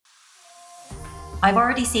I've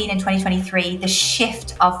already seen in 2023 the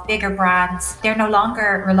shift of bigger brands. They're no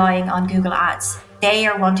longer relying on Google Ads. They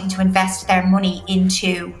are wanting to invest their money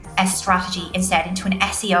into a strategy instead, into an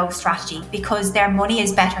SEO strategy, because their money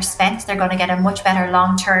is better spent. They're going to get a much better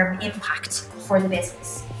long-term impact for the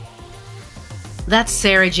business. That's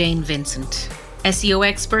Sarah Jane Vincent, SEO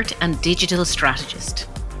expert and digital strategist.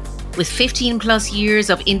 With 15 plus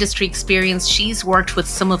years of industry experience, she's worked with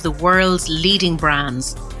some of the world's leading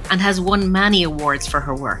brands and has won many awards for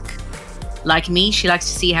her work. Like me, she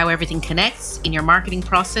likes to see how everything connects in your marketing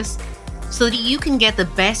process so that you can get the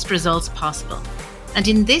best results possible. And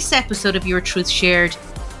in this episode of Your Truth Shared,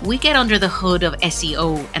 we get under the hood of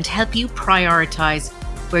SEO and help you prioritize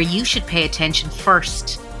where you should pay attention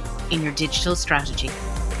first in your digital strategy.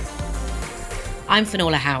 I'm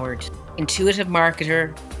Finola Howard, intuitive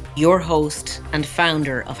marketer, your host and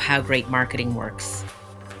founder of How Great Marketing Works.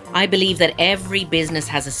 I believe that every business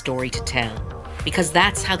has a story to tell because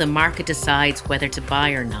that's how the market decides whether to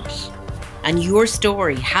buy or not. And your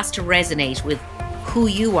story has to resonate with who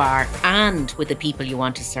you are and with the people you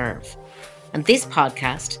want to serve. And this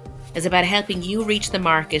podcast is about helping you reach the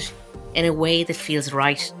market in a way that feels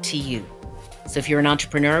right to you. So if you're an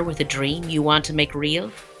entrepreneur with a dream you want to make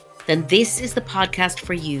real, then this is the podcast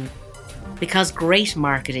for you, because great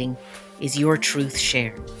marketing is your truth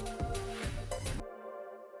shared.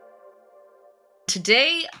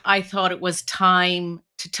 Today, I thought it was time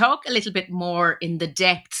to talk a little bit more in the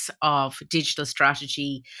depths of digital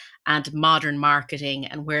strategy and modern marketing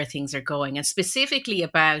and where things are going, and specifically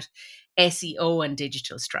about SEO and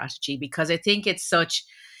digital strategy, because I think it's such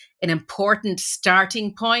an important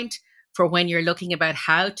starting point for when you're looking about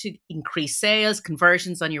how to increase sales,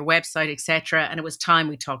 conversions on your website, etc. And it was time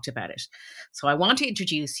we talked about it. So I want to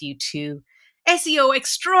introduce you to SEO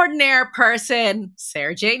extraordinaire person,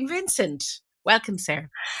 Sarah Jane Vincent. Welcome, Sarah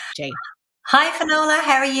Jane. Hi, Finola.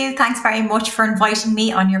 How are you? Thanks very much for inviting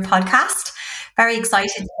me on your podcast. Very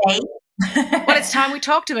excited today. Well, it's time we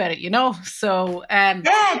talked about it, So, yeah,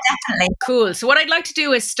 definitely. Cool. So what I'd like to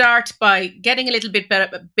do is start by getting a little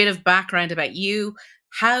bit of background about you.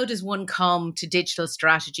 How does one come to digital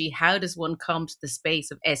strategy? How does one come to the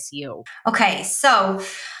space of SEO? Okay, so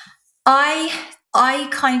I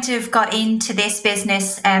kind of got into this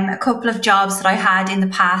business, a couple of jobs that I had in the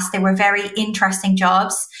past. They were very interesting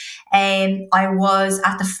jobs. I was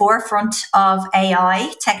at the forefront of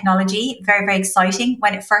AI technology, very, very exciting.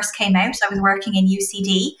 When it first came out, I was working in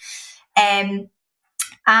UCD. And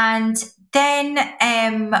then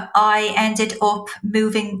I ended up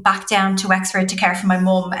moving back down to Wexford to care for my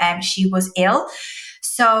mum. She was ill.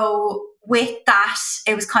 So with that,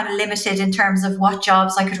 it was kind of limited in terms of what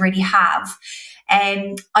jobs I could really have.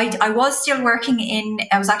 I was still working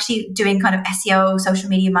I was actually doing kind of SEO, social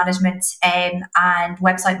media management, and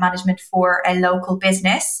website management for a local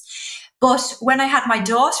business. But when I had my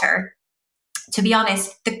daughter, to be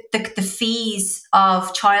honest, the fees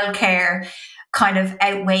of childcare kind of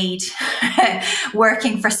outweighed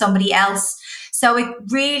working for somebody else. So it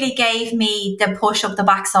really gave me the push up the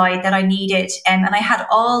backside that I needed. And I had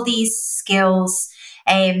all these skills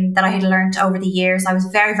that I had learned over the years. I was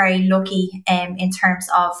very, very lucky in terms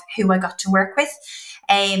of who I got to work with.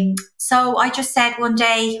 So I just said one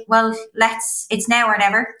day, well, it's now or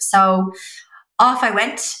never. So off I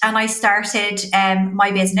went and I started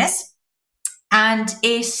my business. And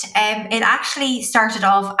it actually started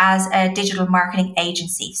off as a digital marketing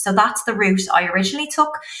agency. So that's the route I originally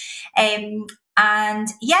took. And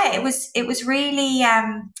yeah, it was really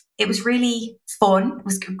fun. It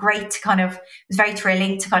was great it was very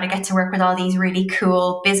thrilling to kind of get to work with all these really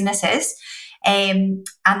cool businesses. And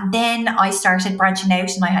then I started branching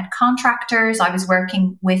out and I had contractors. I was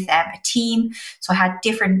working with a team. So I had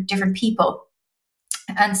different people.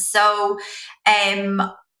 And so,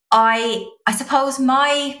 I suppose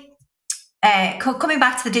my coming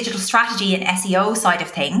back to the digital strategy and SEO side of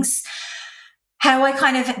things, how I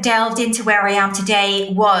kind of delved into where I am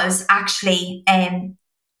today was actually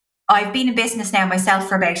I've been in business now myself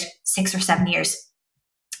for about 6 or 7 years,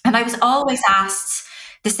 and I was always asked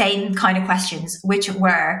the same kind of questions, which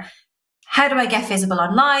were, how do I get visible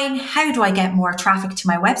online? How do I get more traffic to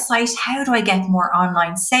my website? How do I get more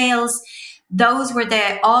online sales? Those were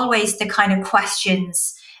always the kind of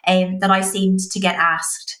questions that I seemed to get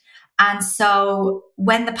asked. And so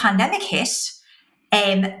when the pandemic hit,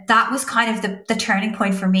 that was kind of the turning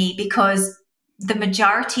point for me, because the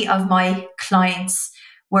majority of my clients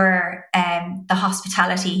were the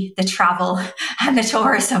hospitality, the travel, and the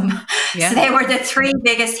tourism. Yeah. So they were the three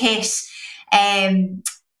biggest hit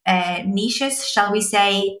niches, shall we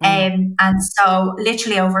say. And so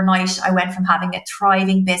literally overnight, I went from having a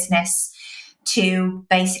thriving business to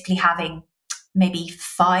basically having maybe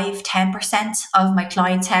 5-10% of my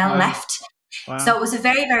clientele left. So it was a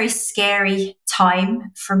very, very scary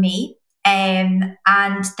time for me. And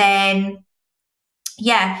then,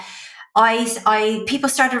 yeah, I people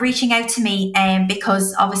started reaching out to me,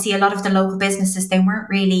 because obviously a lot of the local businesses, they weren't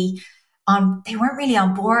really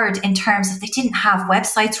on board in terms of, they didn't have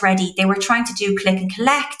websites ready. They were trying to do click and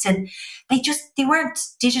collect, and they weren't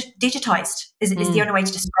digitized is the only way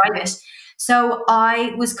to describe it. So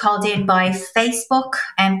I was called in by Facebook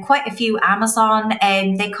and quite a few Amazon,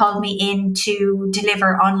 and they called me in to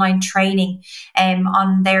deliver online training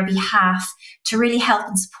on their behalf to really help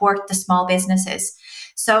and support the small businesses.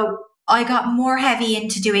 So I got more heavy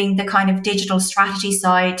into doing the kind of digital strategy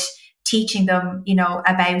side, teaching them,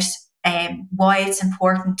 about why it's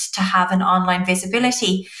important to have an online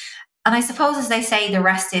visibility. And I suppose, as they say, the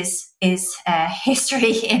rest is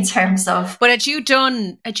history in terms of. But had you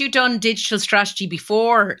done digital strategy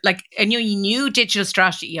before? Like, and you knew digital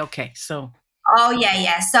strategy. Okay, so. Oh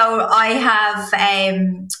yeah. So I have.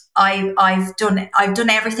 I've done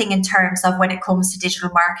everything in terms of when it comes to digital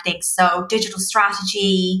marketing. So digital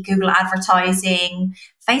strategy, Google advertising,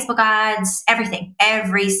 Facebook ads, everything,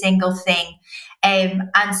 every single thing. And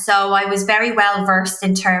so I was very well versed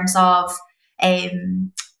in terms of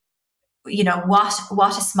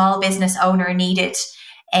what a small business owner needed,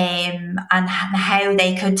 and how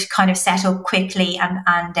they could kind of set up quickly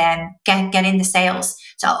and get in the sales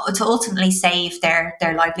to ultimately save their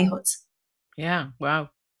livelihoods. Yeah, wow.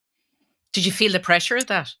 Did you feel the pressure of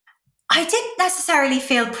that? I didn't necessarily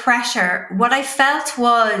feel pressure. What I felt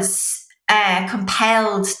was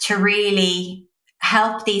compelled to really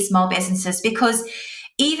help these small businesses, because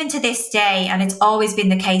even to this day, and it's always been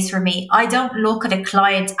the case for me, I don't look at a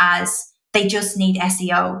client as they just need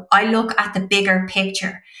SEO. I look at the bigger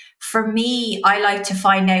picture. For me, I like to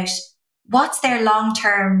find out what's their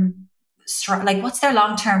long-term, what's their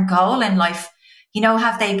long-term goal in life?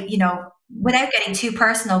 Have they, without getting too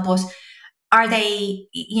personal, but are they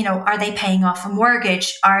paying off a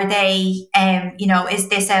mortgage? Are they, is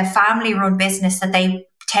this a family run business that they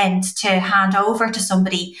tend to hand over to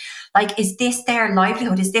somebody? Like, is this their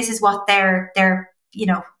livelihood? Is what they're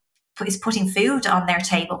is putting food on their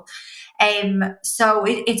table? So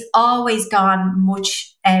it's always gone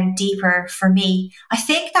much deeper for me. I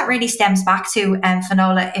think that really stems back to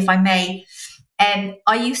Finola, if I may.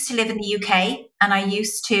 I used to live in the UK, and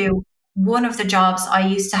one of the jobs I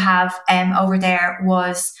used to have over there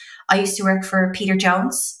was, I used to work for Peter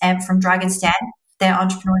Jones from Dragon's Den, the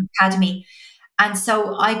Entrepreneur Academy. And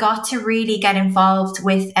so I got to really get involved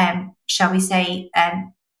with, shall we say,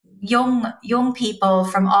 young people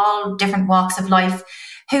from all different walks of life,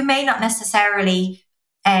 who may not necessarily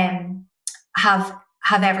have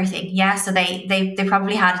everything. Yeah, so they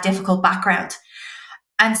probably had a difficult background,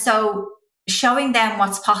 and so showing them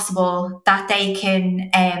what's possible, that they can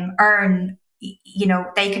earn,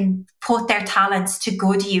 they can put their talents to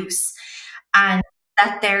good use, and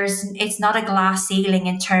that it's not a glass ceiling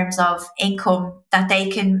in terms of income, that they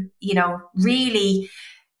can, really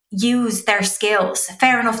use their skills.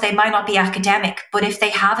 Fair enough, they might not be academic, but if they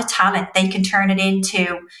have a talent, they can turn it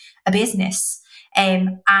into a business,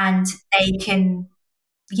 and they can,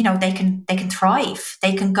 they can thrive.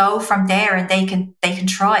 They can go from there, and they can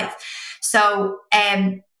thrive. So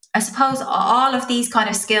I suppose all of these kind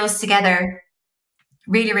of skills together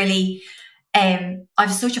really, really,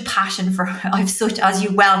 I've such a passion for, as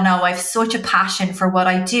you well know, I've such a passion for what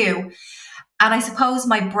I do. And I suppose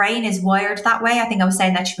my brain is wired that way. I think I was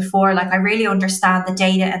saying that to you before. Like, I really understand the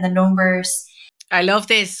data and the numbers. I love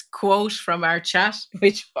this quote from our chat,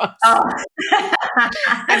 which was, and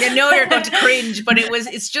I know you're going to cringe, but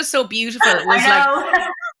it's just so beautiful. It was like,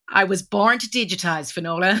 I was born to digitize,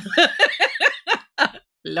 Finola.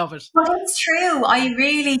 Love it. But it's true. I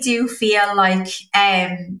really do feel like,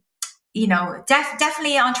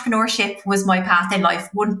 definitely entrepreneurship was my path in life,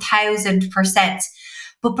 1000%.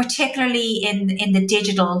 But particularly in the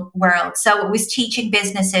digital world. So it was teaching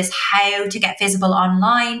businesses how to get visible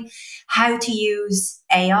online, how to use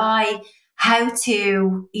AI, how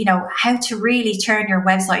to really turn your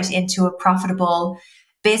website into a profitable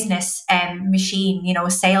business machine,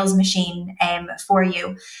 a sales machine for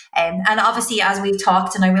you. And obviously, as we've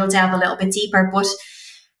talked, and I will delve a little bit deeper, but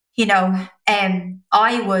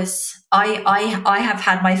I have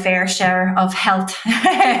had my fair share of health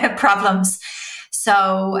problems.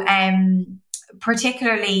 So,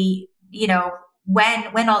 particularly,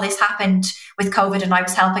 when all this happened with COVID, and I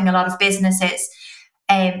was helping a lot of businesses,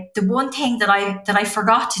 the one thing that I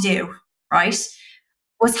forgot to do, right,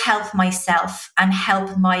 was help myself and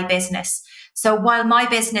help my business. So while my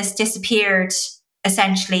business disappeared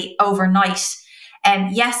essentially overnight,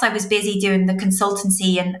 yes, I was busy doing the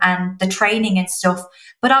consultancy and the training and stuff.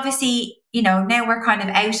 But obviously, now we're kind of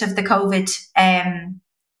out of the COVID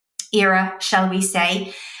era, shall we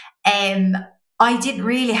say. Um, I didn't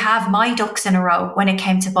really have my ducks in a row when it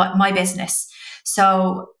came to my business.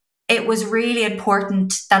 So it was really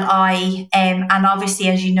important that and obviously,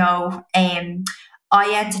 as you know,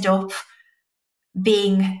 I ended up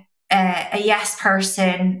being a yes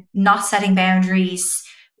person, not setting boundaries,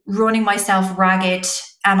 running myself ragged.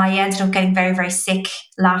 And I ended up getting very, very sick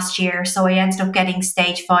last year. So I ended up getting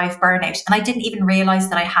stage 5 burnout. And I didn't even realize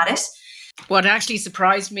that I had it. What actually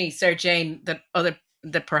surprised me, Sarah Jane,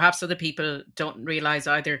 that perhaps other people don't realize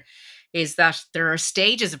either, is that there are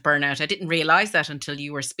stages of burnout. I didn't realize that until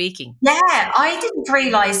you were speaking. Yeah, I didn't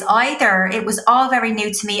realize either. It was all very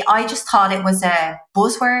new to me. I just thought it was a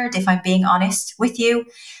buzzword, if I'm being honest with you.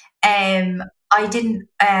 I didn't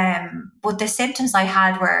but the symptoms I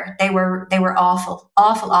had were awful,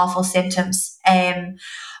 awful, awful symptoms.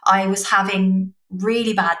 I was having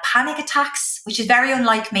really bad panic attacks, which is very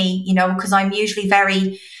unlike me, because I'm usually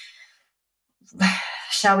very,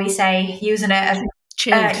 shall we say, using it as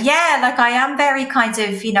Chilled. yeah, like I am very kind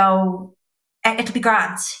of, it'll be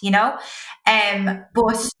grand,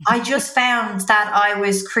 but I just found that I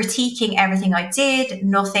was critiquing everything I did.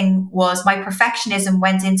 My perfectionism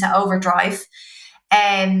went into overdrive.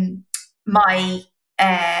 My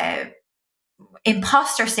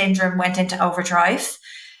imposter syndrome went into overdrive.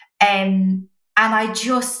 And I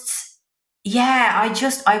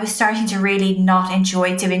was starting to really not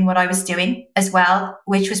enjoy doing what I was doing as well,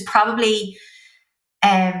 which was probably,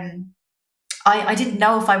 I didn't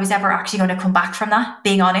know if I was ever actually going to come back from that,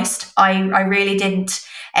 being honest. I really didn't.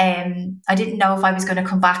 I didn't know if I was going to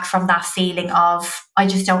come back from that feeling of, I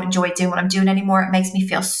just don't enjoy doing what I'm doing anymore. It makes me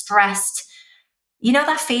feel stressed. You know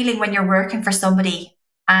that feeling when you're working for somebody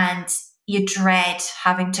and you dread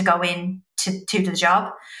having to go in to the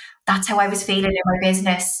job? That's how I was feeling in my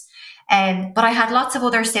business. But I had lots of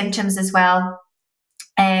other symptoms as well.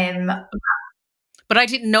 But I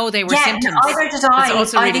didn't know they were symptoms. Either did I. That's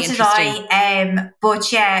also really interesting.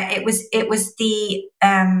 But yeah, it was the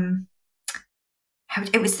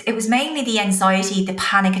it was mainly the anxiety, the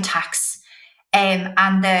panic attacks,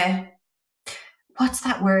 and the, what's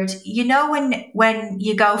that word? When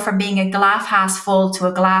you go from being a glass half full to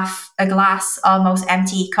a glass almost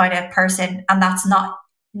empty kind of person, and that's not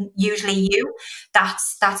usually you.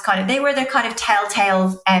 That's kind of, they were the kind of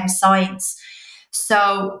telltale signs.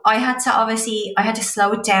 So I had to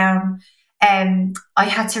slow it down. I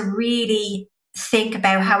had to really think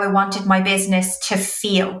about how I wanted my business to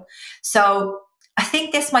feel. So I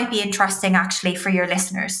think this might be interesting actually for your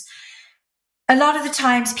listeners. A lot of the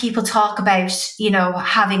times people talk about,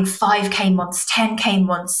 having 5K months, 10K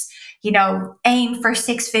months, aim for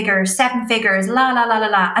 6 figures, 7 figures, la, la, la, la,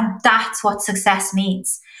 la. And that's what success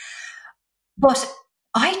means. But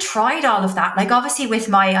I tried all of that. Like obviously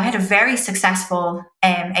I had a very successful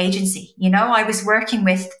agency. I was working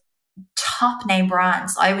with top name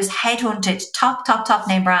brands. I was headhunted, top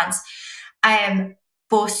name brands.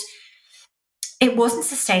 But it wasn't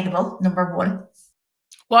sustainable, number one.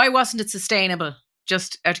 Why wasn't it sustainable?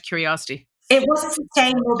 Just out of curiosity. It wasn't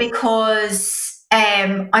sustainable because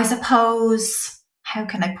I suppose, how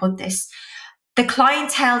can I put this? The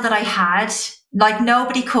clientele that I had, like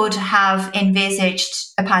nobody could have envisaged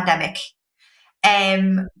a pandemic.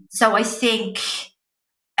 So I think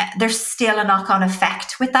there's still a knock-on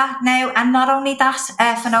effect with that now. And not only that,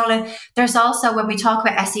 Finola, there's also, when we talk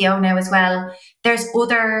about SEO now as well, there's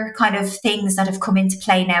other kind of things that have come into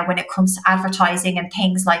play now when it comes to advertising and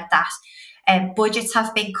things like that. Budgets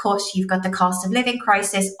have been cut. You've got the cost of living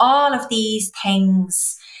crisis, all of these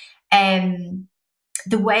things.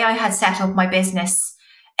 The way I had set up my business,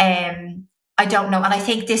 I don't know. And I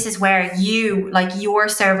think this is where your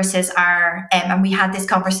services are, and we had this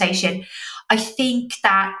conversation. I think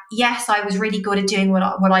that, yes, I was really good at doing what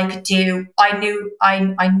I could do. I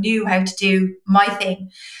knew how to do my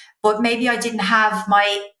thing, but maybe I didn't have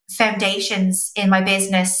my foundations in my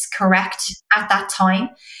business correct at that time.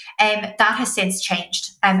 That has since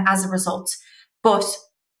changed as a result. But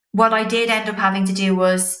what I did end up having to do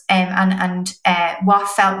was, what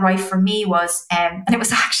felt right for me was, and it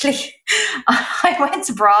was actually, I went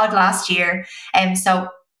abroad last year, so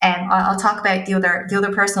I'll talk about the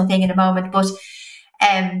other personal thing in a moment. But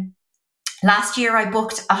last year I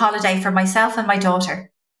booked a holiday for myself and my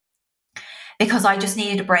daughter because I just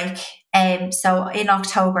needed a break. So in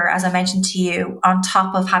October, as I mentioned to you, on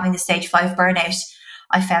top of having the stage 5 burnout,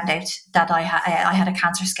 I found out that I had a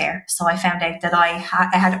cancer scare. So I found out that I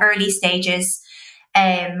had early stages,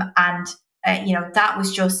 and that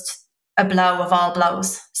was just a blow of all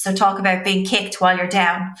blows. So talk about being kicked while you're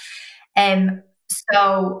down. Um,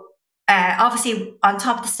 so obviously on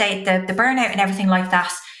top of the state, the burnout and everything like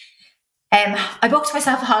that. I booked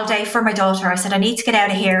myself a holiday for my daughter. I said, I need to get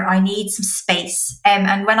out of here. I need some space.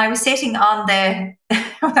 And when I was sitting on the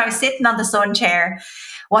when I was sitting on the sun chair,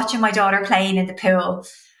 watching my daughter playing in the pool,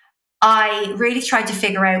 I really tried to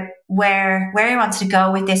figure out where I wanted to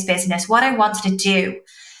go with this business, what I wanted to do.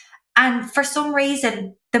 And for some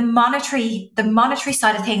reason, the monetary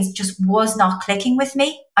side of things just was not clicking with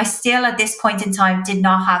me. I still, at this point in time, did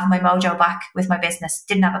not have my mojo back with my business.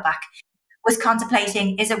 Didn't have it back. Was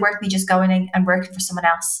contemplating, is it worth me just going in and working for someone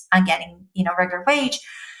else and getting, regular wage?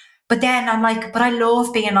 But then I'm like, but I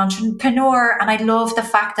love being an entrepreneur and I love the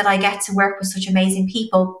fact that I get to work with such amazing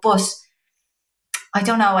people. But I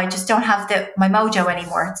don't know, I just don't have my mojo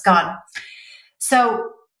anymore. It's gone.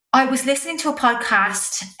 So I was listening to a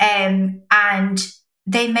podcast, and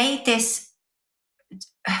they made this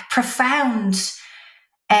profound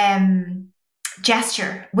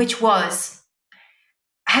gesture, which was,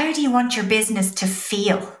 how do you want your business to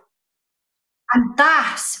feel? And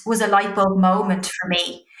that was a light bulb moment for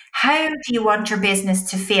me. How do you want your business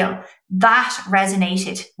to feel? That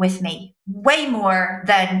resonated with me way more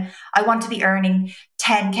than I want to be earning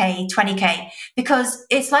 10K, 20K, because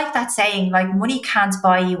it's like that saying, like, money can't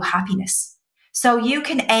buy you happiness. So you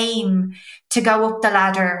can aim to go up the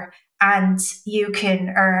ladder and you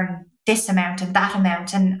can earn this amount and that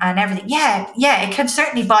amount and everything. Yeah, it can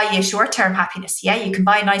certainly buy you short-term happiness. Yeah, you can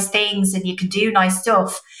buy nice things and you can do nice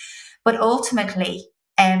stuff. But ultimately,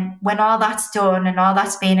 when all that's done and all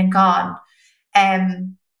that's been and gone,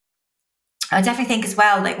 I definitely think as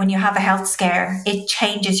well, like when you have a health scare, it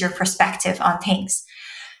changes your perspective on things.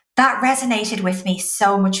 That resonated with me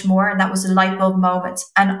so much more, and that was a light bulb moment.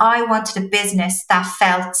 And I wanted a business that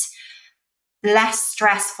felt less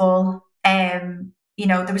stressful.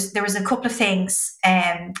 There was a couple of things.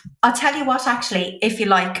 I'll tell you what, actually, if you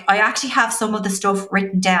like, I actually have some of the stuff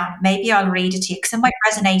written down. Maybe I'll read it to you because it might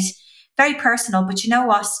resonate. Very personal, but you know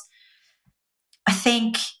what? I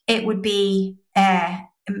think it would be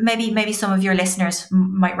maybe some of your listeners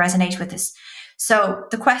might resonate with this. So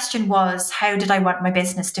the question was, how did I want my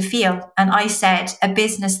business to feel? And I said, a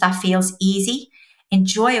business that feels easy,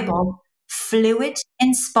 enjoyable, fluid,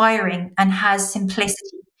 inspiring, and has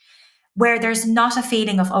simplicity, where there's not a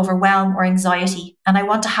feeling of overwhelm or anxiety. And I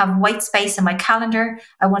want to have white space in my calendar.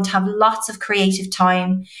 I want to have lots of creative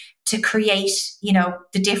time to create,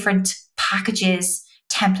 the different packages,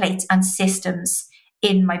 templates, and systems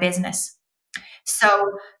in my business.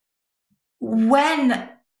 So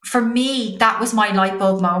for me, that was my light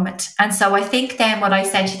bulb moment. And so I think then what I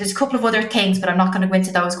said to you, there's a couple of other things, but I'm not going to go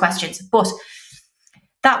into those questions. But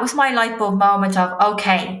that was my light bulb moment of,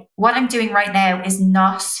 okay, what I'm doing right now it's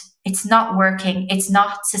not working. It's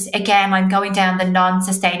not, again, I'm going down the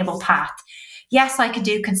non-sustainable path. Yes, I could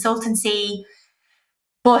do consultancy,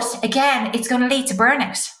 but again, it's going to lead to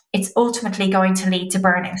burnout. It's ultimately going to lead to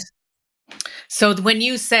burnout. So when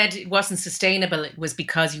you said it wasn't sustainable, it was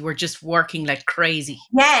because you were just working like crazy.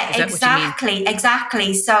 Yeah,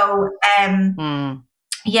 exactly. So,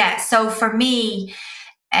 yeah. So for me,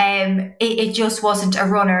 it just wasn't a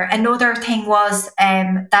runner. Another thing was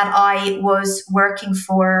that I was working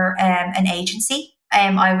for an agency.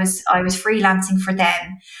 I was freelancing for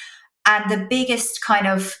them, and the biggest kind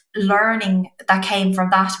of learning that came from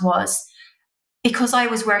that was, because I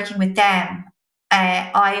was working with them,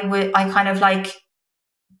 I kind of like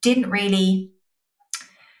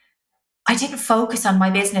I didn't focus on my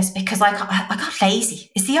business because I got lazy.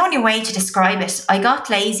 It's the only way to describe it. I got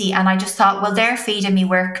lazy and I just thought, well, they're feeding me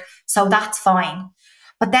work, so that's fine.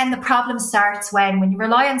 But then the problem starts when you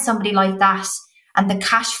rely on somebody like that and the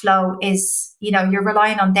cash flow is, you're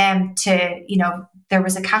relying on them to, there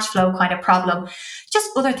was a cash flow kind of problem. Just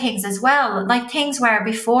other things as well, like things where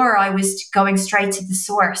before I was going straight to the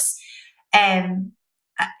source. Again,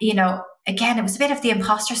 it was a bit of the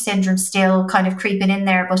imposter syndrome still kind of creeping in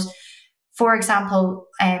there. But for example,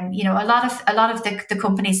 a lot of the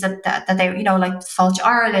companies that they, like Fáilte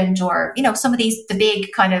Ireland or, some of the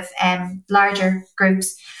big kind of larger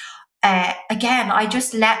groups, again, I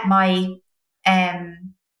just let my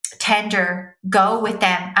tender go with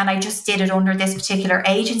them, and I just did it under this particular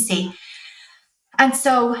agency. And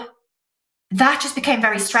so that just became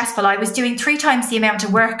very stressful. I was doing 3 times the amount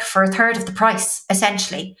of work for a third of the price,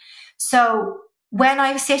 essentially. So when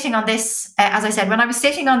I was sitting on this, as I said, when I was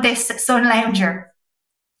sitting on this sun lounger,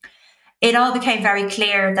 it all became very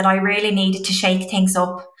clear that I really needed to shake things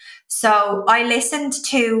up. So I listened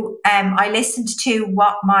to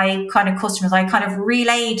what my kind of customers, I kind of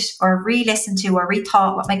relayed or re-listened to or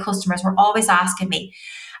rethought what my customers were always asking me.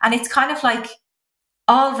 And it's kind of like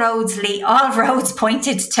all roads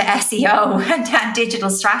pointed to SEO and digital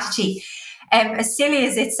strategy. As silly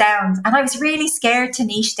as it sounds. And I was really scared to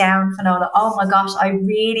niche down, Finola. Oh my gosh, I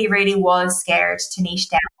really, really was scared to niche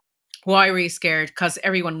down. Why were you scared? Because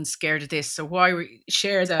everyone's scared of this. So why were you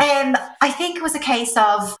share that? I think it was a case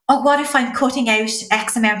of, oh, what if I'm cutting out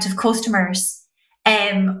X amount of customers?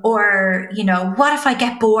 Or, what if I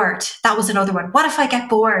get bored? That was another one. What if I get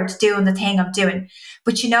bored doing the thing I'm doing?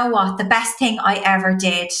 But you know what? The best thing I ever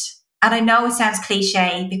did, and I know it sounds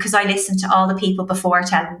cliche because I listened to all the people before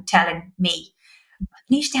telling me,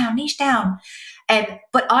 niche down, niche down.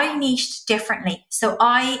 But I niched differently. So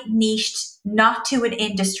I niched not to an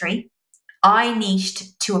industry. I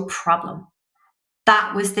niched to a problem.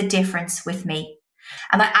 That was the difference with me.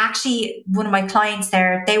 And I actually, one of my clients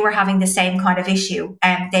there, they were having the same kind of issue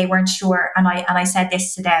and they weren't sure. And I said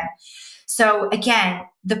this to them. So again,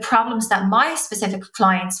 the problems that my specific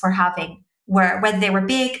clients were having were, whether they were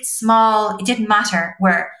big, small, it didn't matter,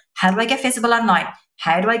 were, how do I get visible online?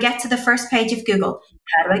 How do I get to the first page of Google?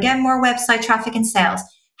 How do I get more website traffic and sales?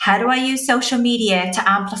 How do I use social media to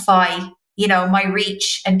amplify, my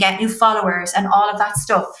reach and get new followers and all of that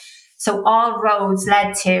stuff? So all roads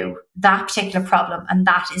led to that particular problem, and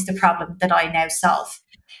that is the problem that I now solve.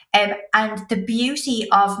 And the beauty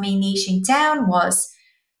of me niching down was,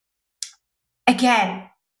 again,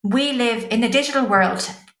 we live in the digital world.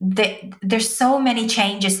 There's so many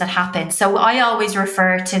changes that happen. So I always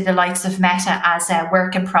refer to the likes of Meta as a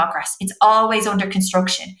work in progress. It's always under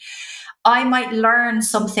construction. I might learn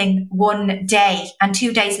something one day and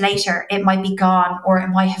 2 days later it might be gone, or it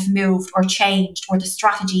might have moved or changed, or the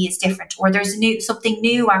strategy is different, or there's something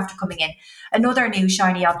new after coming in, another new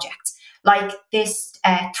shiny object like this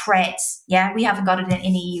threads. Yeah, we haven't got it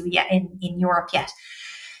in EU yet, in Europe yet.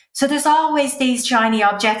 So there's always these shiny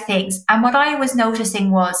object things. And what I was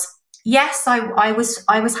noticing was, yes, I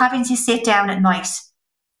was having to sit down at night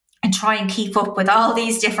and try and keep up with all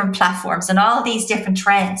these different platforms and all these different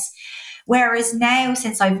trends. Whereas now,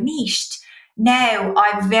 since I've niched, now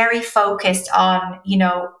I'm very focused on,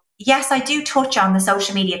 yes, I do touch on the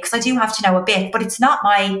social media because I do have to know a bit, but it's not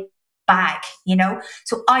my bag,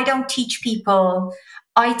 So I don't teach people.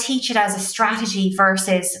 I teach it as a strategy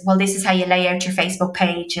versus, well, this is how you lay out your Facebook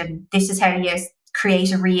page and this is how you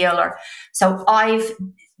create a reel. Or so I've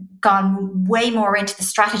gone way more into the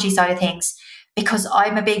strategy side of things because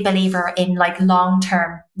I'm a big believer in like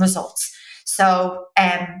long-term results. So,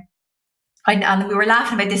 and we were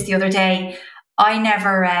laughing about this the other day. I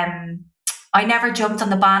never jumped on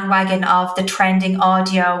the bandwagon of the trending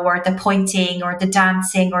audio or the pointing or the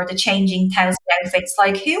dancing or the changing thousand outfits.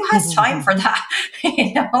 Like, who has time for that?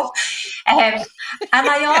 And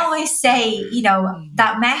I always say,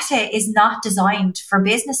 that Meta is not designed for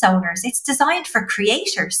business owners. It's designed for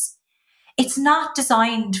creators. It's not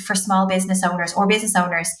designed for small business owners or business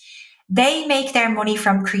owners. They make their money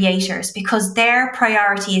from creators because their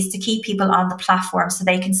priority is to keep people on the platform so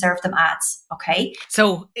they can serve them ads. Okay.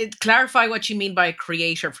 So clarify what you mean by a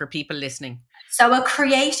creator for people listening. So a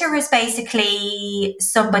creator is basically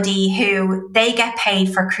somebody who they get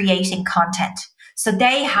paid for creating content. So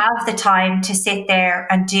they have the time to sit there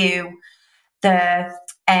and do the,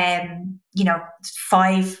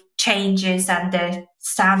 5 changes and the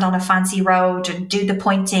stand on a fancy road and do the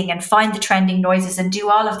pointing and find the trending noises and do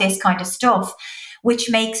all of this kind of stuff, which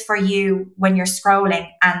makes for you when you're scrolling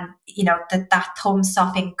and, that thumb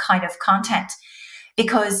stopping kind of content,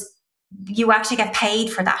 because you actually get paid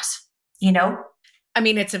for that, I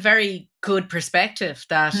mean, it's a very good perspective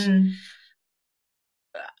that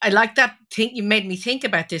I like that thing. You made me think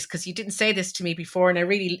about this because you didn't say this to me before. And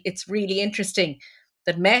it's really interesting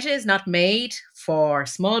that Meta is not made for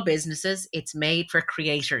small businesses. It's made for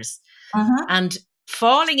creators. And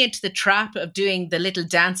falling into the trap of doing the little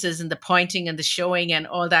dances and the pointing and the showing and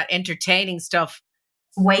all that entertaining stuff.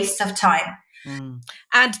 Waste of time.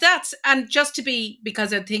 And just to be,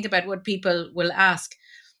 because I think about what people will ask,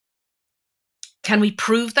 can we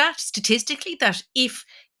prove that statistically, that if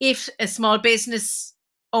a small business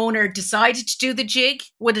owner decided to do the jig,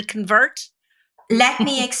 would it convert? Let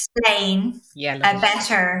me explain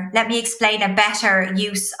Let me explain a better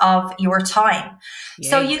use of your time. Yay.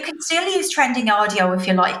 So you can still use trending audio if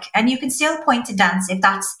you like, and you can still point and dance if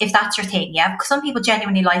that's your thing, yeah? Because some people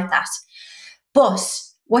genuinely like that. But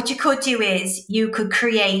what you could do is you could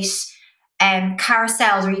create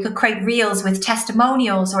carousels, or you could create reels with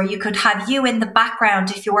testimonials, or you could have you in the background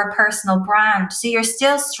if you're a personal brand. So you're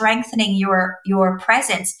still strengthening your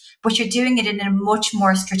presence, but you're doing it in a much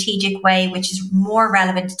more strategic way, which is more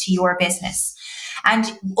relevant to your business.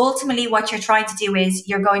 And ultimately what you're trying to do is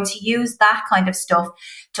you're going to use that kind of stuff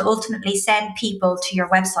to ultimately send people to your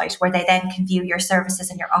website, where they then can view your services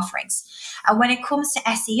and your offerings. And when it comes to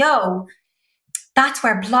SEO, that's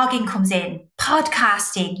where blogging comes in,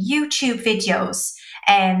 podcasting, YouTube videos,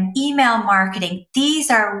 email marketing.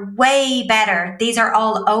 These are way better. These are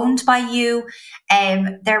all owned by you.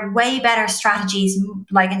 They're way better strategies,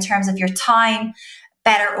 like in terms of your time,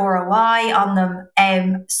 better ROI on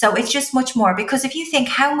them. So it's just much more, because if you think,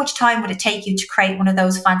 how much time would it take you to create one of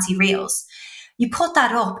those fancy reels? You put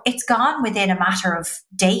that up, it's gone within a matter of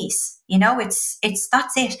days.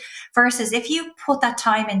 That's it. Versus if you put that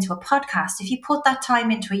time into a podcast, if you put that time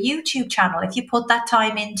into a YouTube channel, if you put that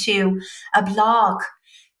time into a blog,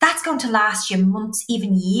 that's going to last you months,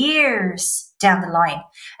 even years down the line.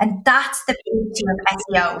 And that's the beauty of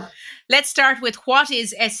SEO. Let's start with, what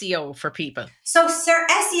is SEO for people? So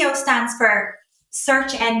SEO stands for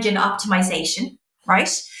search engine optimization,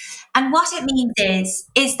 right? And what it means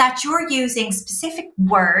is that you're using specific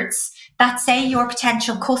words that, say, your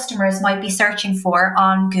potential customers might be searching for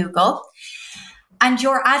on Google. And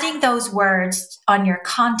you're adding those words on your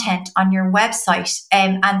content, on your website,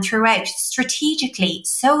 and throughout strategically,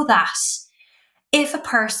 so that if a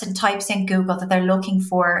person types in Google that they're looking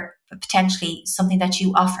for potentially something that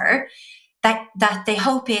you offer, that the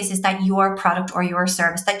hope is that your product or your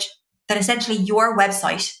service, that essentially your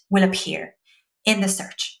website will appear in the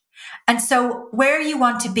search. And so where you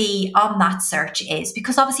want to be on that search is,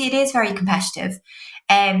 because obviously it is very competitive.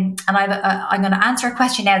 And I'm going to answer a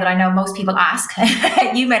question now that I know most people ask.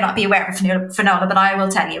 You may not be aware of Finola, but I will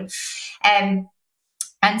tell you.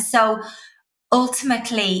 And so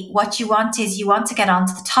ultimately what you want is, you want to get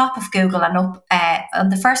onto the top of Google and up on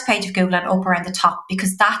the first page of Google and up around the top,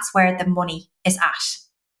 because that's where the money is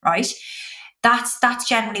at, right? That's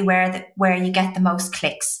generally where you get the most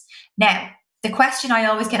clicks. Now, the question I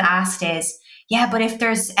always get asked is, yeah, but if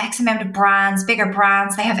there's X amount of brands, bigger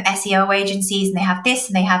brands, they have SEO agencies and they have this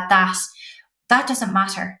and they have that, that doesn't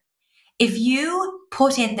matter. If you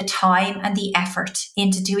put in the time and the effort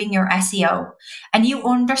into doing your SEO and you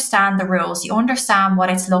understand the rules, you understand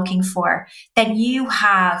what it's looking for, then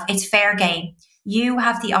it's fair game. You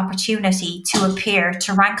have the opportunity to appear,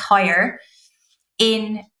 to rank higher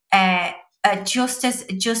in just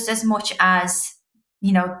as much as,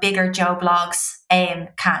 bigger Joe blogs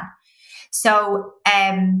can. So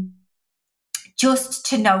just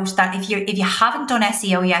to note that if you haven't done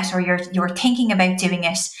SEO yet, or you're thinking about doing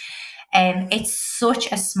it, it's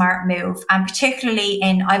such a smart move. And particularly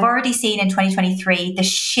I've already seen in 2023 the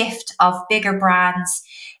shift of bigger brands.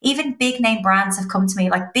 Even big name brands have come to me,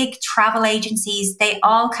 like big travel agencies. They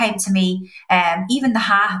all came to me, even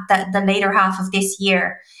the later half of this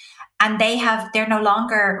year, and they're no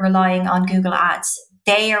longer relying on Google Ads.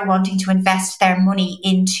 They are wanting to invest their money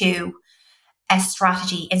into a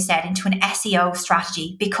strategy instead, into an SEO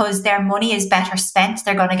strategy, because their money is better spent.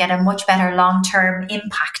 They're going to get a much better long-term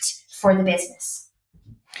impact for the business.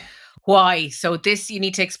 Why? So this you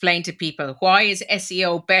need to explain to people. Why is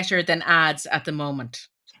SEO better than ads at the moment?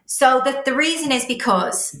 So the reason is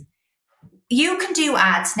because you can do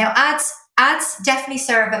ads. Now, ads definitely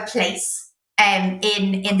serve a place in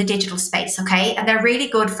the digital space, okay? And they're really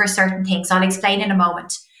good for certain things. I'll explain in a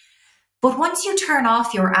moment. But once you turn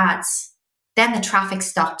off your ads, then the traffic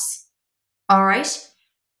stops. All right?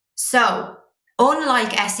 So unlike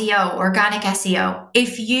SEO, organic SEO,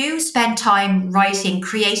 if you spend time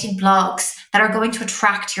creating blogs that are going to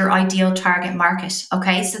attract your ideal target market,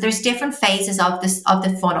 okay? So there's different phases of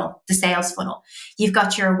the funnel, the sales funnel. You've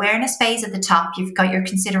got your awareness phase at the top, you've got your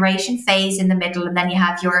consideration phase in the middle, and then you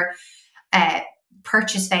have your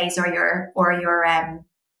purchase phase or your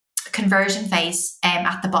conversion phase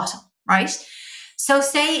at the bottom, right? So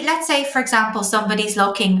let's say, for example, somebody's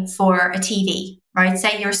looking for a TV, right?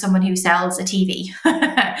 Say you're someone who sells a TV.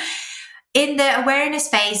 In the awareness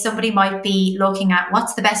phase, somebody might be looking at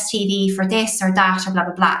what's the best TV for this or that or blah,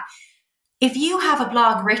 blah, blah. If you have a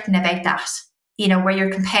blog written about that, where you're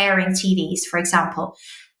comparing TVs, for example,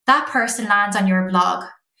 that person lands on your blog.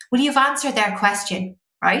 Well, you've answered their question,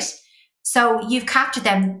 right? So you've captured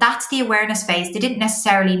them. That's the awareness phase. They didn't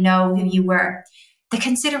necessarily know who you were. The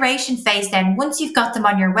consideration phase then, once you've got them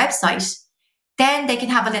on your website, then they can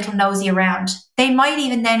have a little nosy around. They might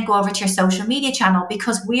even then go over to your social media channel,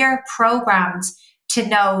 because we're programmed to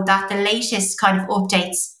know that the latest kind of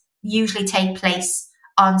updates usually take place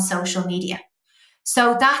on social media.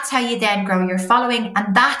 So that's how you then grow your following.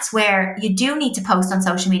 And that's where you do need to post on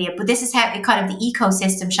social media. But this is how it kind of the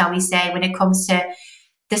ecosystem, shall we say, when it comes to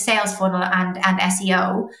the sales funnel and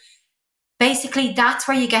SEO. Basically, that's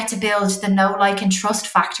where you get to build the know, like, and trust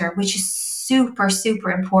factor, which is super, super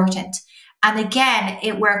important. And again,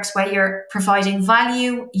 it works where you're providing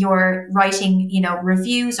value, you're writing,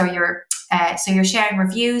 reviews, or so you're sharing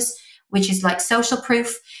reviews, which is like social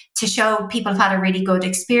proof to show people have had a really good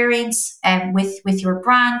experience with your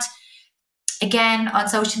brand. Again, on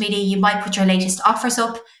social media, you might put your latest offers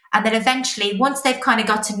up. And then eventually, once they've kind of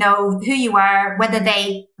got to know who you are, whether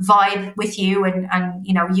they vibe with you and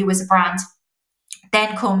you as a brand,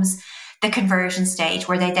 then comes the conversion stage,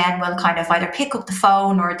 where they then will kind of either pick up the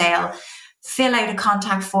phone, or they'll fill out a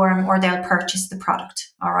contact form, or they'll purchase the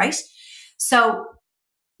product. All right. So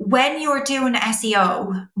when you're doing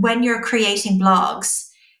SEO, when you're creating blogs,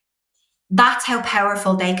 that's how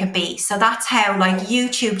powerful they can be. So that's how, like,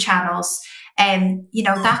 YouTube channels,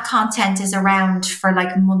 that content is around for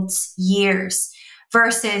like months, years,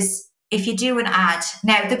 versus if you do an ad.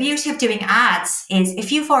 Now, the beauty of doing ads is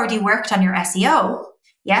if you've already worked on your SEO,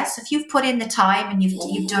 yes, if you've put in the time and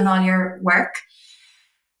you've done all your work,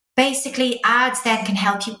 basically ads then can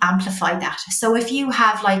help you amplify that. So if you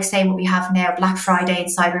have, like, say what we have now, Black Friday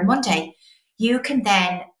and Cyber Monday, you can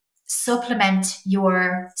then supplement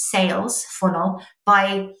your sales funnel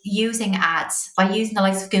by using ads, by using the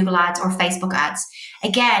likes of Google ads or Facebook ads.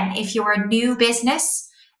 Again, if you're a new business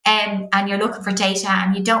and you're looking for data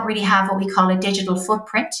and you don't really have what we call a digital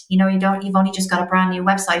footprint, you've only just got a brand new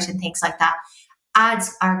website and things like that,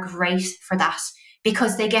 ads are great for that,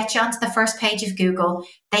 because they get you onto the first page of Google.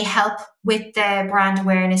 They help with the brand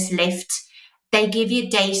awareness lift. They give you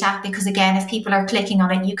data, because again, if people are clicking on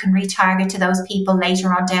it, you can retarget to those people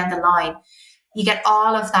later on down the line. You get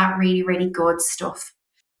all of that really, really good stuff.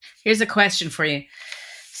 Here's a question for you.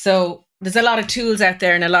 So there's a lot of tools out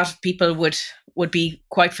there, and a lot of people would be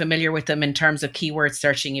quite familiar with them in terms of keyword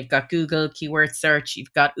searching. You've got Google keyword search,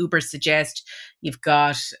 you've got Uber Suggest, you've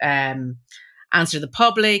got Answer the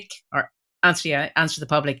Public, or Answer the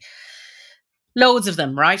Public. Loads of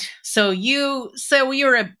them, right? So you're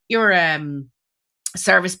a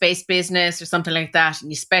service-based business or something like that, and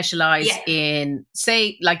you specialize in,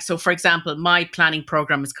 say, like, so for example, my planning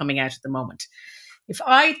program is coming out at the moment. If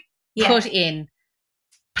I put in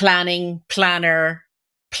planning, planner,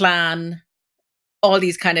 plan, all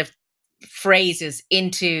these kind of phrases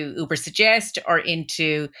into Uber Suggest or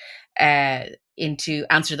into Answer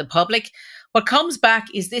the Public, what comes back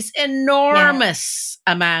is this enormous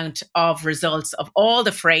amount of results of all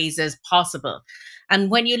the phrases possible. And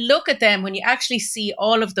when you look at them, when you actually see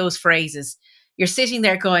all of those phrases, you're sitting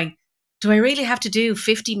there going, do I really have to do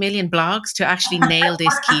 50 million blogs to actually nail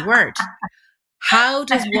this keyword? How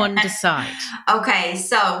does one decide? Okay,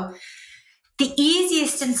 so the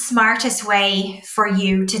easiest and smartest way for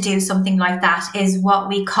you to do something like that is what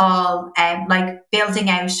we call like building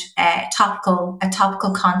out a topical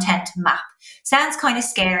content map. Sounds kind of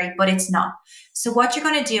scary, but it's not. So what you're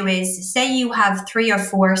going to do is, say you have 3 or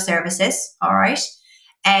 4 services, all right?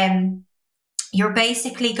 You're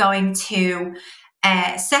basically going to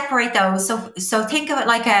separate those. So think of it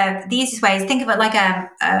like the easiest way is think of it like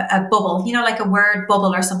a bubble, like a word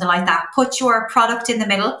bubble or something like that. Put your product in the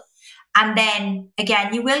middle. And then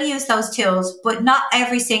again, you will use those tools, but not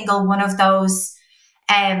every single one of those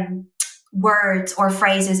words or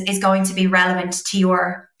phrases is going to be relevant to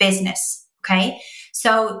your business. Okay.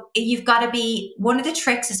 So you've got to be, one of the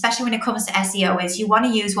tricks, especially when it comes to SEO, is you want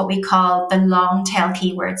to use what we call the long tail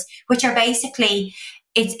keywords, which are basically,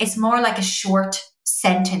 it's more like a short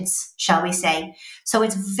sentence, shall we say. So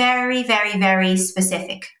it's very, very, very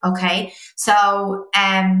specific. Okay. So,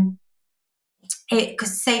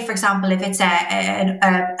 say, for example, if it's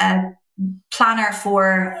a planner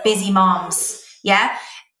for busy moms,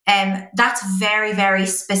 that's very, very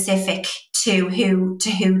specific to who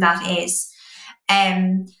that is.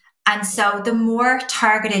 And so the more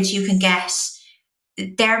targeted you can get,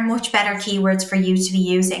 they're much better keywords for you to be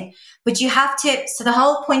using. But you have to, so the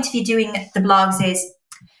whole point of you doing the blogs is,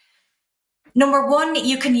 number one,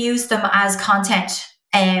 you can use them as content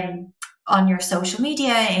on your social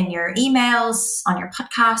media, in your emails, on your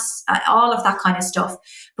podcasts, all of that kind of stuff.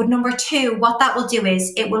 But number two, what that will do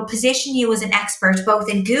is it will position you as an expert, both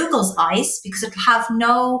in Google's eyes, because it'll have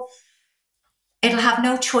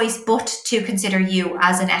no choice but to consider you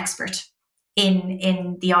as an expert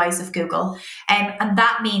in the eyes of Google. And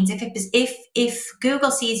that means if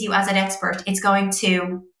Google sees you as an expert, it's going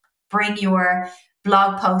to bring your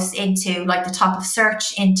blog posts into like the top of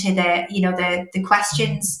search, into the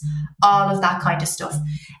questions, all of that kind of stuff.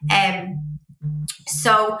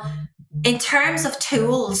 So in terms of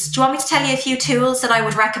tools, do you want me to tell you a few tools that I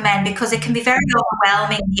would recommend? Because it can be very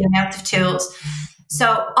overwhelming, the amount of tools.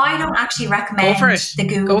 So I don't actually Go for recommend it. the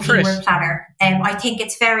Google Go for it. Keyword Planner. I think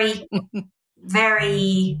it's very,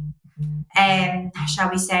 very, shall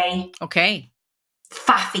we say, Okay.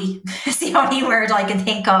 faffy is the only word I can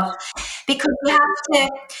think of, because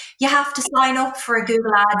you have to sign up for a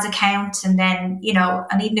Google Ads account, and then,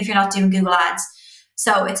 and even if you're not doing Google Ads,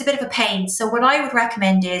 so it's a bit of a pain. So what I would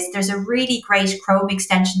recommend is there's a really great Chrome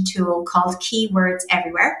extension tool called Keywords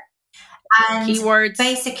Everywhere. And Keywords.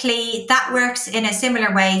 basically that works in a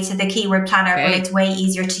similar way to the Keyword Planner, but it's way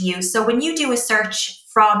easier to use. So when you do a search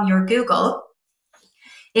from your Google,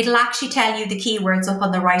 it'll actually tell you the keywords up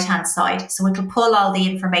on the right hand side. So it'll pull all the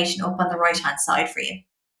information up on the right hand side for you.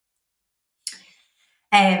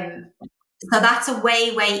 So that's a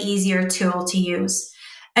way easier tool to use.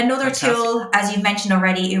 Another tool, as you mentioned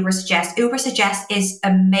already, Ubersuggest. Ubersuggest is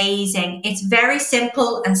amazing. It's very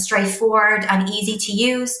simple and straightforward and easy to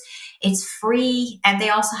use. It's free, and they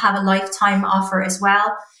also have a lifetime offer as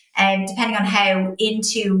well, depending on how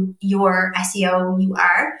into your SEO you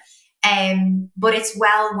are. But it's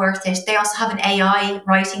well worth it. They also have an AI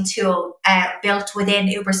writing tool built within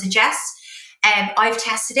Ubersuggest. I've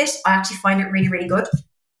tested it. I actually find it really, really good.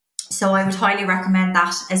 So I would highly recommend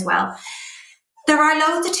that as well. There are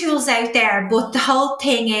loads of tools out there, but the whole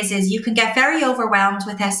thing is you can get very overwhelmed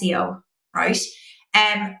with SEO, right?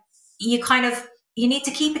 You need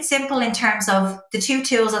to keep it simple in terms of the two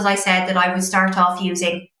tools, as I said, that I would start off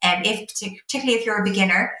using, particularly if you're a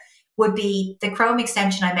beginner, would be the Chrome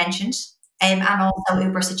extension I mentioned, and also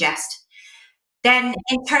Ubersuggest. Then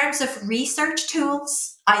in terms of research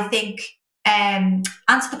tools, I think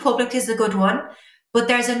Answer the Public is a good one. But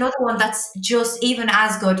there's another one that's just even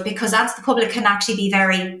as good, because Answer the Public can actually be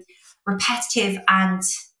very repetitive and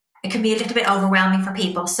it can be a little bit overwhelming for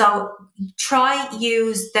people. So try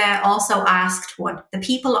use the Also Asked one. The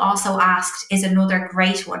People Also Asked is another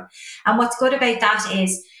great one. And what's good about that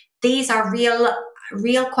is these are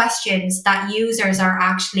real questions that users are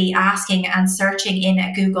actually asking and searching in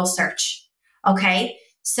a Google search. Okay.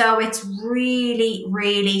 So it's really,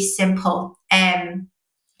 really simple.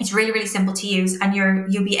 It's really, really simple to use, and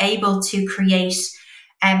you'll be able to create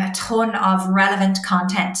a ton of relevant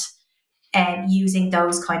content using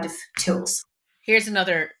those kind of tools. Here's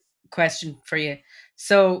another question for you.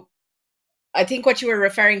 So I think what you were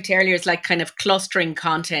referring to earlier is like kind of clustering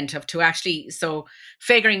content so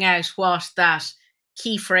figuring out what that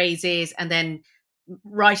key phrase is and then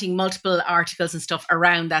writing multiple articles and stuff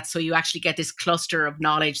around that, so you actually get this cluster of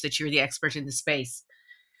knowledge that you're the expert in the space.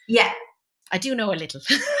 Yeah. I do know a little.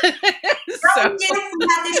 We had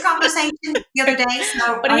this conversation the other day.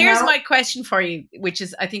 But here's my question for you, which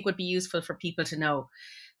is I think would be useful for people to know.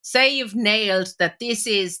 Say you've nailed that these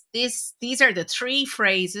are the three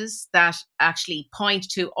phrases that actually point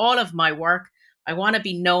to all of my work. I want to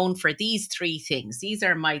be known for these three things. These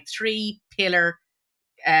are my three pillar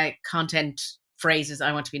content phrases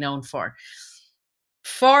I want to be known for.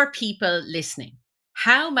 For people listening,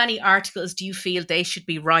 how many articles do you feel they should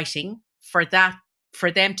be writing for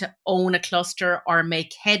them to own a cluster or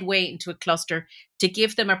make headway into a cluster, to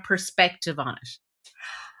give them a perspective on it?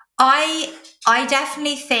 I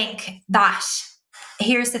definitely think that,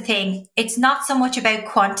 here's the thing, it's not so much about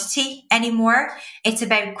quantity anymore, it's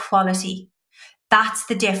about quality. That's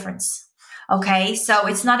the difference. Okay, so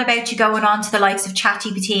it's not about you going on to the likes of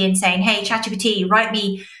ChatGPT and saying, hey, ChatGPT, write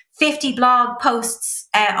me 50 blog posts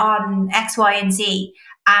on X, Y, and Z,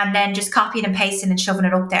 and then just copying and pasting and shoving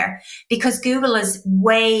it up there. Because Google is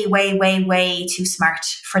way, way, way, way too smart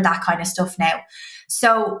for that kind of stuff now.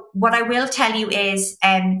 So what I will tell you is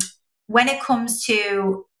when it comes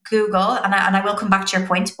to Google, and I will come back to your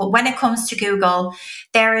point, but when it comes to Google,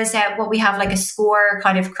 there is what we have like a score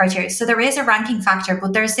kind of criteria. So there is a ranking factor,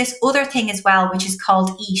 but there's this other thing as well, which is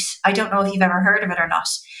called EAT. I don't know if you've ever heard of it or not.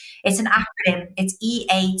 It's an acronym. It's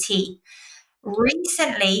EAT.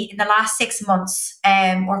 Recently, in the last 6 months,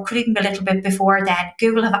 or could even be a little bit before then,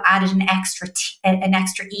 Google have added an extra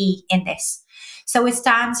E in this. So it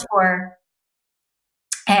stands for,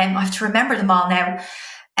 I have to remember them all now.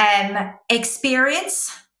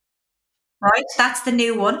 Experience, right? That's the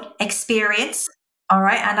new one, experience. All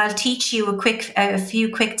right. And I'll teach you a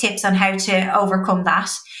few quick tips on how to overcome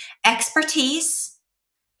that. Expertise,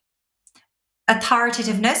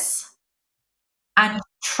 authoritativeness, and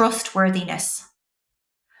trustworthiness.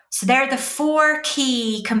 So they're the 4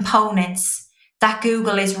 key components that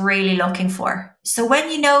Google is really looking for. So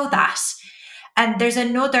when you know that, and there's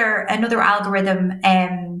another algorithm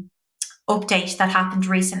update that happened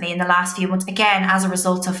recently in the last few months, again, as a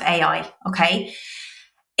result of AI, okay?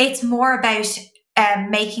 It's more about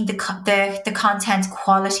making the content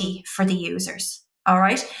quality for the users. All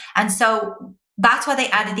right. And so that's why they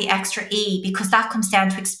added the extra E, because that comes down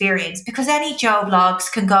to experience. Because any Joe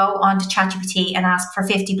blogs can go onto ChatGPT and ask for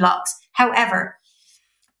 50 blogs. However,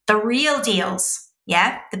 the real deals,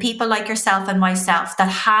 yeah, the people like yourself and myself that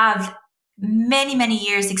have many, many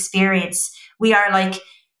years experience, we are like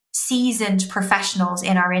seasoned professionals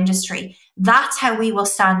in our industry. That's how we will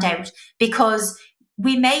stand out, because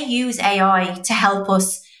we may use AI to help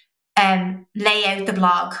us lay out the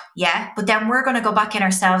blog, yeah, but then we're going to go back in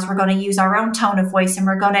ourselves. We're going to use our own tone of voice, and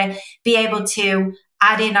we're going to be able to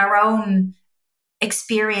add in our own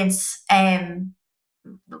experience,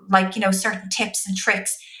 like, you know, certain tips and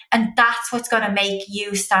tricks. And that's what's going to make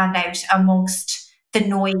you stand out amongst the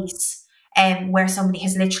noise, where somebody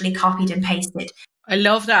has literally copied and pasted. I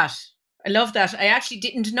love that. I love that. I actually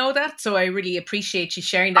didn't know that, so I really appreciate you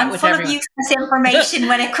sharing that I'm with full everyone. of useless information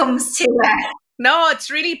when it comes to No, it's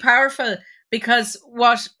really powerful, because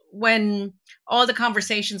when all the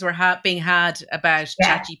conversations were being had about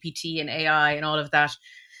ChatGPT and AI and all of that,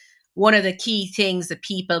 one of the key things that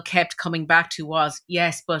people kept coming back to was,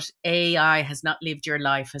 yes, but AI has not lived your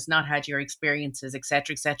life, has not had your experiences,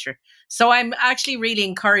 etc., etc. So I'm actually really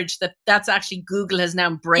encouraged that that's actually Google has now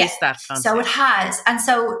embraced that concept. So it has. And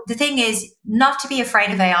so the thing is not to be afraid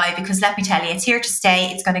of AI, because let me tell you, it's here to stay.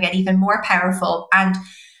 It's going to get even more powerful. And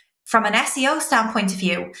from an SEO standpoint of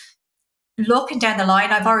view, looking down the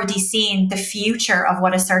line, I've already seen the future of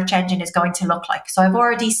what a search engine is going to look like. So I've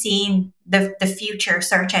already seen the future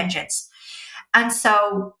search engines. And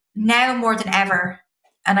so now more than ever,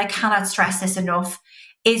 and I cannot stress this enough,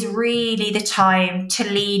 is really the time to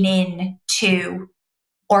lean in to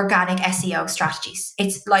organic SEO strategies.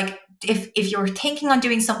 It's like if you're thinking on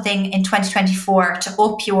doing something in 2024 to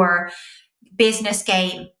up your business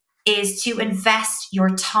game, is to invest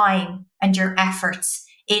your time and your efforts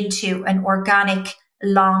into an organic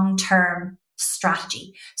long-term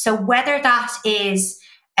strategy. So whether that is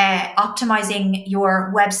optimizing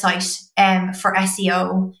your website for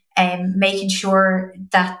SEO, making sure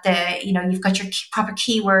that you've got your proper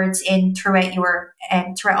keywords in throughout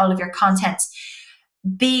all of your content,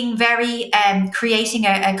 being very creating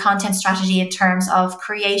a content strategy in terms of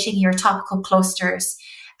creating your topical clusters,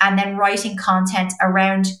 and then writing content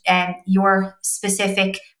around your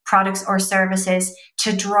specific products or services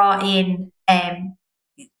to draw in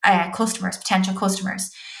potential customers.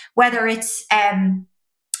 Whether it's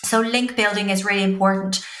so link building is really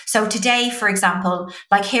important. So today, for example,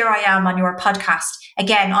 like here I am on your podcast.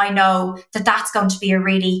 Again, I know that that's going to be a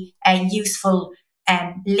really useful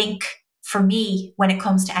link for me when it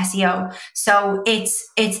comes to SEO. So it's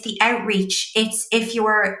the outreach. It's if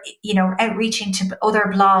you're, outreaching to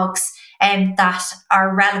other blogs that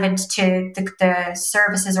are relevant to the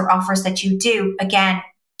services or offers that you do. Again,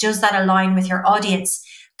 does that align with your audience?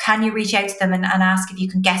 Can you reach out to them and ask if you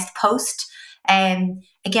can guest post? Again,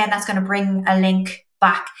 that's going to bring a link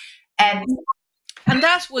back. And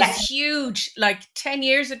that was huge. Like 10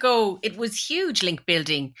 years ago, it was huge, link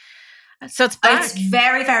building. So it's back. It's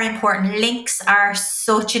very, very important. Links are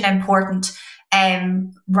such an important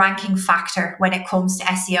ranking factor when it comes to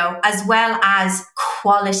SEO, as well as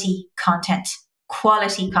quality content.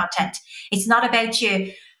 Quality content. It's not about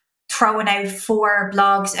you throwing out 4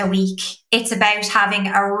 blogs a week. It's about having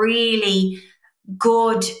a really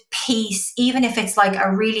good piece, even if it's like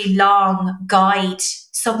a really long guide,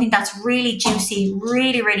 something that's really juicy,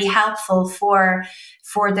 really, really helpful for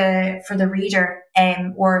the reader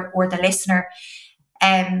or the listener.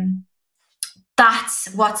 That's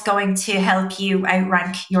what's going to help you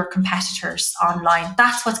outrank your competitors online.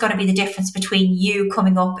 That's what's going to be the difference between you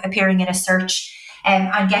coming up, appearing in a search,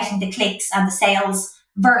 and getting the clicks and the sales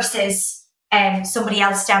versus somebody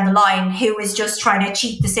else down the line who is just trying to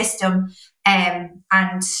cheat the system and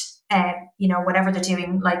whatever they're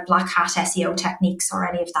doing, like black hat SEO techniques or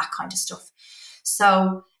any of that kind of stuff.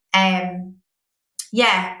 So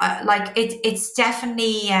it's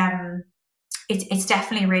definitely it's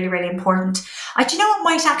definitely really, really important. Do you know what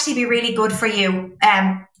might actually be really good for you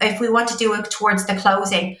if we want to do it towards the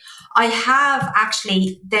closing? I have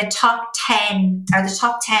actually the top 10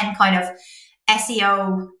 kind of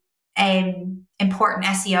SEO important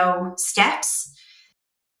SEO steps.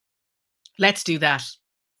 Let's do that.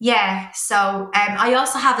 Yeah. So I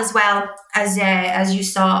also have, as well as you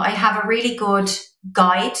saw, I have a really good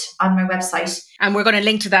guide on my website, and we're going to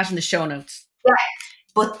link to that in the show notes. Yeah.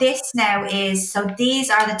 But this now these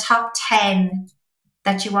are the top 10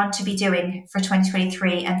 that you want to be doing for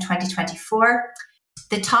 2023 and 2024.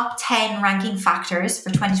 The top 10 ranking factors for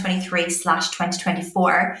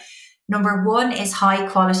 2023/2024. Number one is high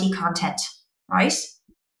quality content, right?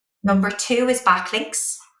 Number two is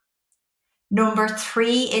backlinks. Number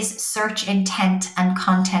three is search intent and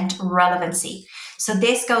content relevancy. So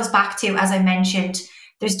this goes back to, as I mentioned,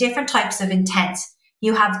 there's different types of intent.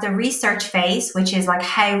 You have the research phase, which is like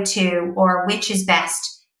how to or which is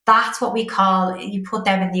best. That's what we call, you put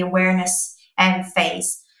them in the awareness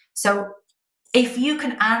phase. So if you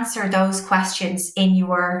can answer those questions in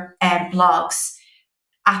your blogs,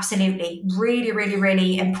 absolutely, really, really,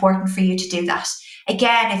 really important for you to do that.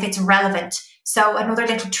 Again, if it's relevant. So another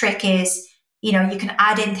little trick is, you know, you can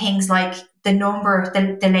add in things like the number,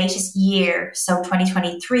 the latest year. So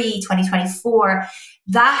 2023, 2024,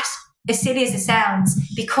 that, as silly as it sounds,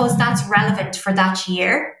 because that's relevant for that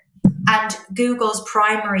year. And Google's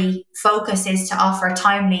primary focus is to offer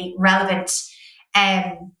timely, relevant,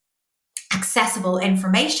 accessible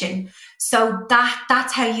information. So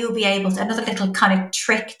that's how you'll be able to, another little kind of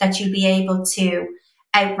trick that you'll be able to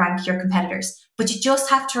outrank your competitors. But you just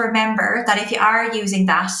have to remember that if you are using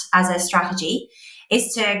that as a strategy,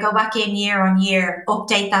 is to go back in year on year,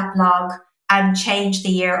 update that blog and change the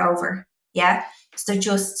year over. Yeah. So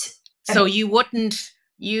just to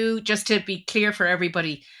be clear for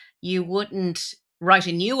everybody, you wouldn't write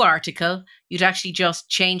a new article. You'd actually just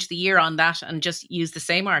change the year on that and just use the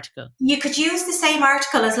same article. You could use the same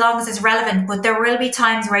article as long as it's relevant, but there will be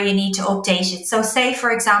times where you need to update it. So say,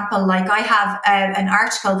 for example, like I have an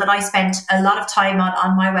article that I spent a lot of time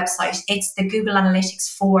on my website. It's the Google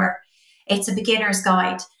Analytics 4. It's a beginner's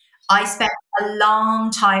guide. I spent a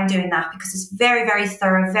long time doing that because it's very, very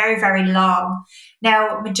thorough, very, very long.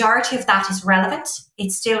 Now, majority of that is relevant.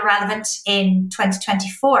 It's still relevant in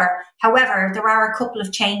 2024. However, there are a couple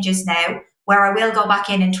of changes now where I will go back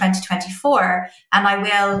in 2024 and I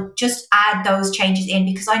will just add those changes in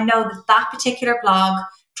because I know that that particular blog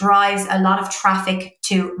drives a lot of traffic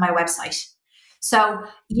to my website. So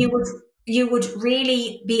you would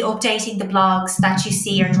really be updating the blogs that you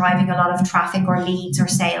see are driving a lot of traffic or leads or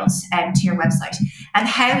sales to your website. And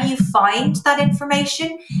how you find that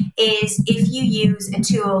information is if you use a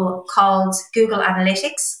tool called Google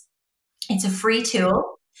Analytics. It's a free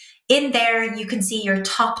tool. In there, you can see your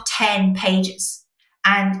top 10 pages.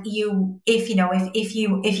 And if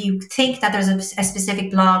you think that there's a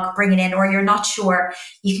specific blog bringing in, or you're not sure,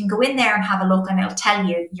 you can go in there and have a look, and it'll tell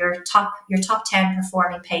you your top 10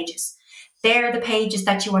 performing pages. They're the pages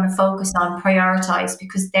that you want to focus on, prioritize,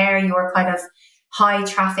 because they're your kind of high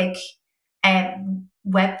traffic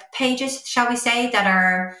web pages, shall we say, that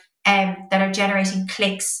are generating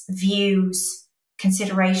clicks, views,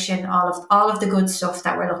 consideration, all of the good stuff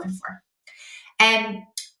that we're looking for.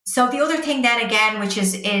 So the other thing then again, which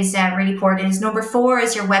is really important, is number 4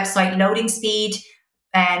 is your website loading speed.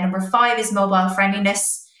 Number 5 is mobile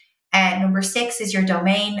friendliness. Number 6 is your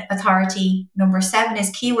domain authority. Number 7 is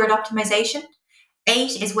keyword optimization.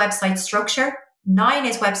 8 is website structure. 9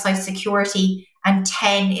 is website security. And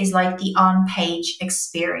 10 is like the on-page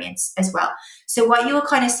experience as well. So what you will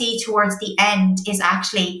kind of see towards the end is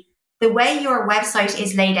actually the way your website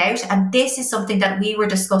is laid out. And this is something that we were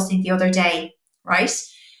discussing the other day, right?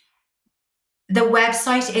 The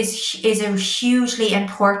website is a hugely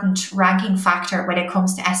important ranking factor when it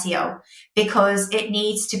comes to SEO because it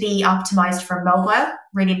needs to be optimized for mobile,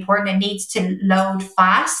 really important. It needs to load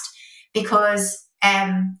fast because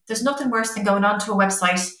there's nothing worse than going onto a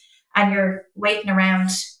website and you're waiting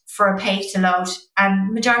around for a page to load.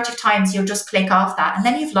 And majority of times you'll just click off that and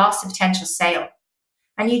then you've lost a potential sale.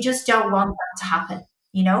 And you just don't want that to happen,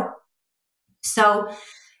 you know? So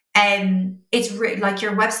it's like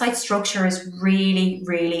your website structure is really,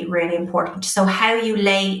 really, really important. So how you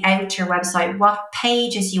lay out your website, what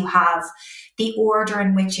pages you have, the order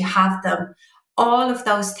in which you have them, all of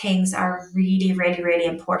those things are really, really, really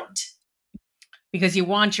important. Because you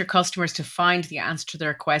want your customers to find the answer to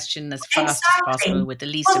their question as fast as possible with the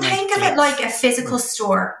least amount of clicks. Think of it like a physical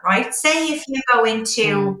store, right? Say if you go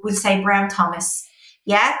into, we'll say Brown Thomas,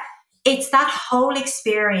 yeah? It's that whole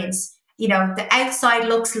experience. You know, the outside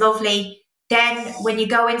looks lovely. Then when you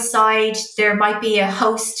go inside, there might be a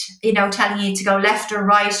host, you know, telling you to go left or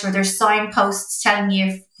right, or there's signposts telling you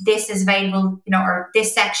if this is available, you know, or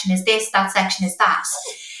this section is this, that section is that.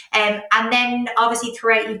 And then obviously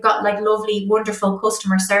throughout, you've got like lovely, wonderful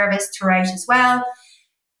customer service throughout as well.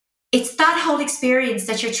 It's that whole experience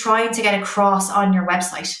that you're trying to get across on your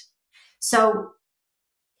website. So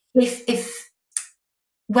if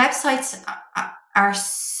websites are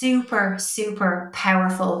super, super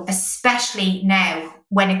powerful, especially now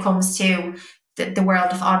when it comes to the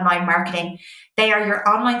world of online marketing. They are your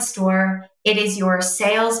online store. It is your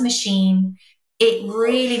sales machine. It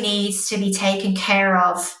really needs to be taken care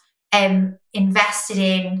of invested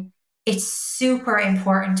in. It's super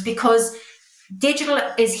important because digital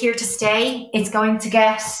is here to stay. It's going to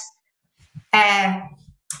get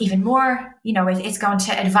even more, it's going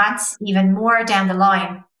to advance even more down the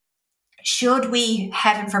line. Should we,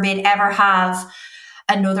 heaven forbid, ever have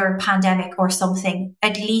another pandemic or something,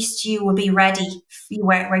 at least you will be ready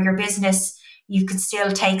where your business, you can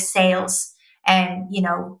still take sales, and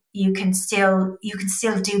you can still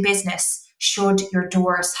do business should your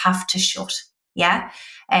doors have to shut. Yeah.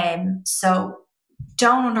 So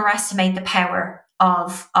don't underestimate the power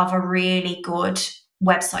of a really good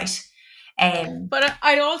website. But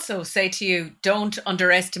I'd also say to you, don't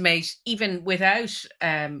underestimate, even without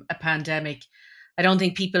a pandemic, I don't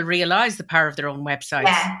think people realize the power of their own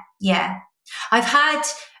websites. Yeah. I've had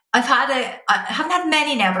I haven't had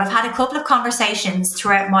many now, but I've had a couple of conversations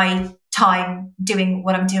throughout my time doing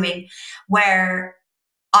what I'm doing where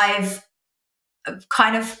I've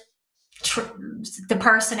kind of the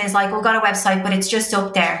person is like, we've got a website, but it's just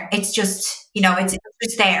up there. It's just, it's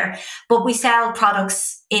just there. But we sell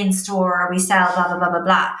products in store, we sell blah, blah, blah, blah,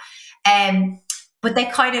 blah. But they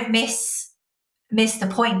kind of miss the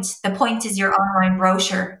point. The point is your online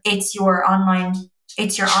brochure. It's your online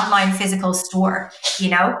physical store,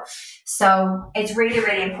 So it's really,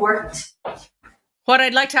 really important. What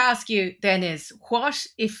I'd like to ask you then is, what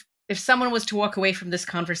if someone was to walk away from this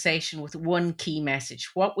conversation with one key message,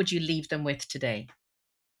 what would you leave them with today?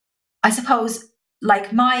 I suppose,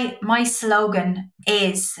 like, my slogan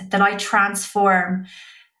is that I transform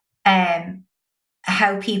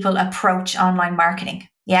how people approach online marketing.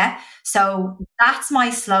 Yeah. So that's my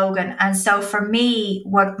slogan. And so for me,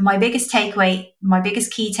 what my biggest key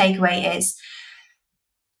takeaway is,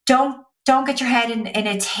 don't get your head in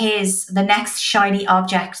the next shiny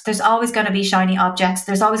object. There's always going to be shiny objects.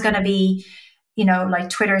 There's always going to be, like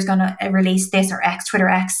Twitter is going to release this, or Twitter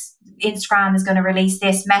X, Instagram is going to release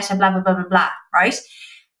this, Meta, blah, blah, blah, blah, blah. Right.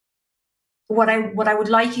 What I would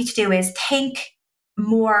like you to do is think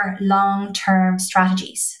more long-term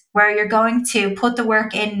strategies where you're going to put the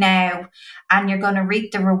work in now and you're going to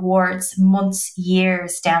reap the rewards months,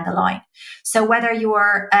 years down the line. So whether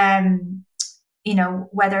you're,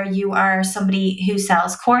 whether you are somebody who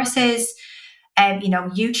sells courses,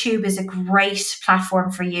 YouTube is a great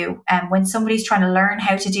platform for you. And when somebody's trying to learn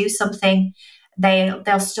how to do something,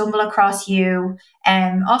 they'll stumble across you.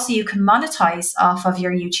 And also you can monetize off of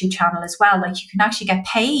your YouTube channel as well. Like, you can actually get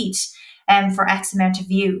paid for X amount of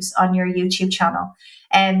views on your YouTube channel.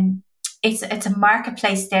 It's a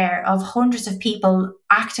marketplace there of hundreds of people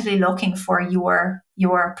actively looking for your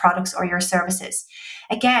products or your services.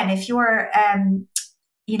 Again, if you're,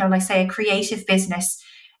 like, say, a creative business,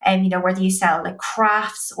 and whether you sell like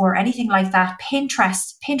crafts or anything like that,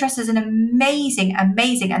 Pinterest is an amazing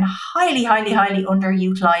and highly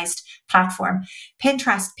underutilized platform.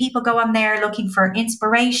 Pinterest, people go on there looking for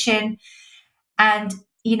inspiration, and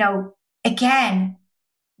again,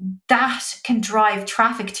 that can drive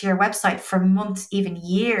traffic to your website for months, even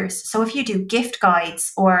years. So if you do gift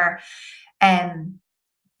guides or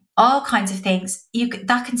all kinds of things,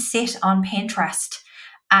 that can sit on Pinterest,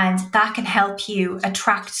 and that can help you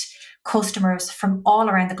attract customers from all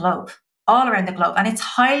around the globe. And it's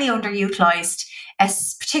highly underutilized,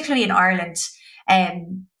 particularly in Ireland.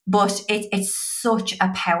 But it's such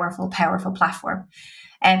a powerful platform.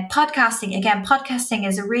 And podcasting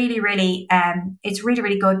is a really, it's really,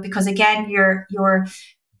 really good, because again, you're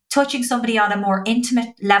touching somebody on a more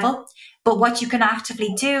intimate level. But what you can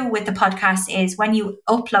actively do with the podcast is, when you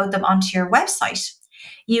upload them onto your website,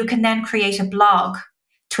 you can then create a blog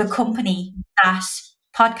to accompany that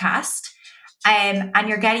podcast. And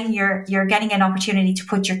you're getting an opportunity to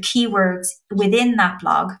put your keywords within that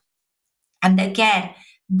blog. And again,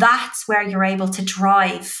 that's where you're able to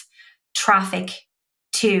drive traffic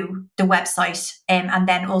to the website, and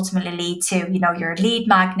then ultimately lead to, your lead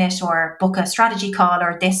magnet, or book a strategy call,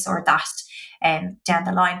 or this or that down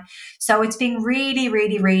the line. So it's being really,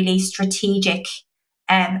 really, really strategic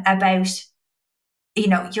about,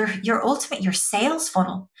 your sales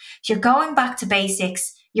funnel. You're going back to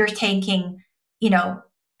basics. You're thinking,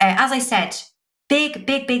 as I said, big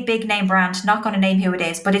name brand, not going to name who it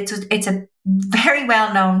is, but it's a very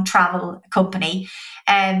well-known travel company.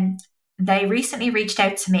 They recently reached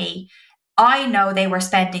out to me. I know they were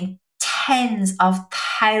spending tens of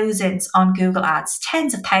thousands on Google Ads.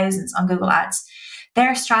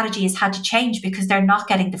 Their strategy has had to change because they're not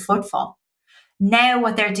getting the footfall. Now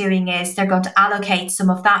what they're doing is they're going to allocate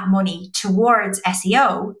some of that money towards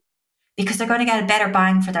SEO, because they're going to get a better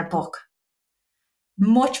bang for their buck.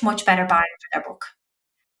 Much better bang for their buck.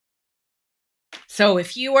 So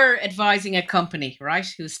if you were advising a company, right,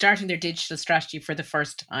 who's starting their digital strategy for the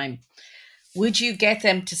first time, would you get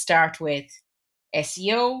them to start with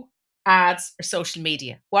SEO, ads, or social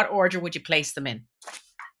media? What order would you place them in?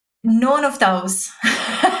 None of those.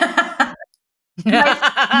 My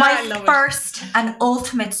I love it. first and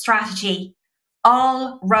ultimate strategy,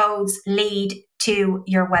 all roads lead to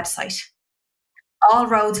your website. All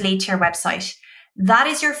roads lead to your website. That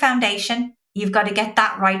is your foundation. You've got to get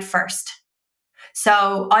that right first.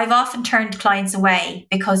 So I've often turned clients away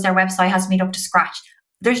because their website hasn't been up to scratch.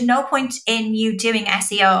 There's no point in you doing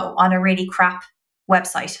SEO on a really crap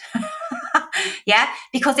website. Yeah,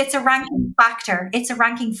 because it's a ranking factor. It's a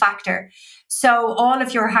ranking factor. So all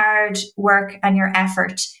of your hard work and your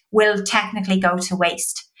effort will technically go to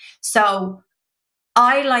waste. So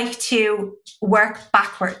I like to work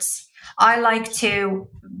backwards. I like to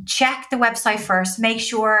check the website first, make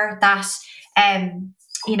sure that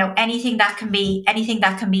anything that can be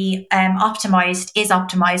optimized is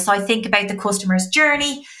optimized. So I think about the customer's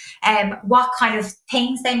journey, what kind of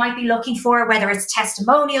things they might be looking for, whether it's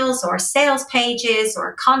testimonials or sales pages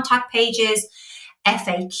or contact pages,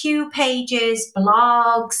 FAQ pages,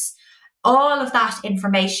 blogs, all of that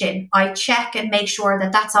information. I check and make sure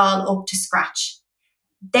that that's all up to scratch.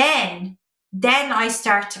 Then I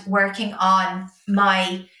start working on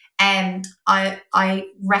my I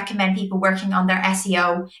recommend people working on their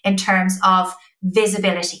SEO in terms of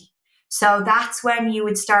visibility. So that's when you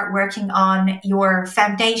would start working on your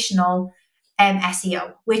foundational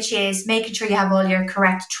SEO, which is making sure you have all your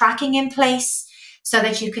correct tracking in place so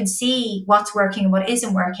that you can see what's working and what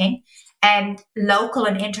isn't working. And local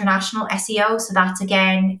and international SEO. So that's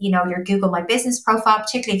again, your Google My Business profile,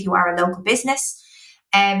 particularly if you are a local business.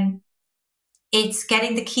 It's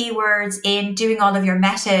getting the keywords in, doing all of your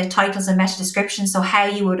meta titles and meta descriptions, so how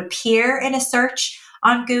you would appear in a search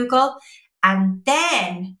on Google. And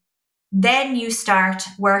then you start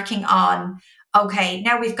working on, okay,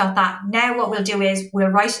 now we've got that. Now what we'll do is we'll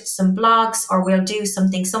write some blogs or we'll do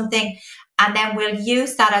something, and then we'll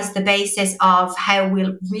use that as the basis of how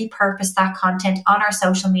we'll repurpose that content on our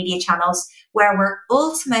social media channels, where we're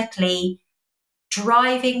ultimately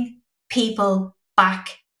driving people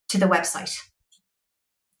back to the website.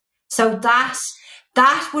 So that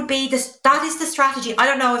would be that is the strategy. I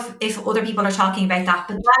don't know if other people are talking about that,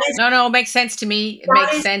 but that is no, it makes sense to me. It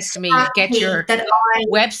makes sense to me. Get your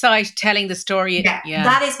website telling the story. Yeah,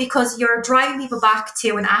 that is because you're driving people back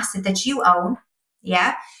to an asset that you own.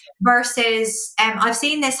 Yeah. Versus, I've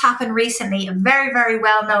seen this happen recently. A very, very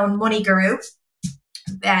well-known money guru,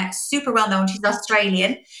 super well-known. She's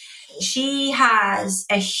Australian. She has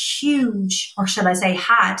a huge, or shall I say,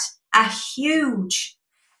 had a huge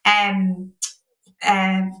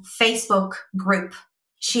Facebook group.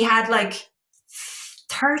 She had like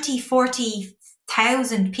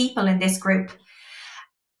 40,000 people in this group.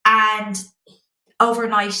 And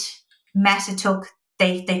overnight, Meta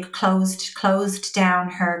they closed down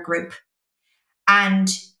her group. And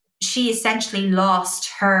she essentially lost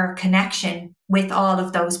her connection with all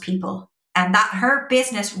of those people. And that her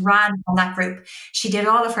business ran on that group. She did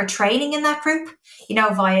all of her training in that group,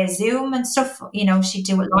 via Zoom and stuff. She'd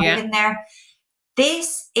do it live in there.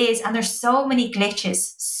 This is, and there's so many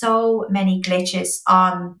glitches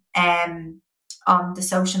on the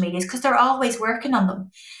social medias because they're always working on them.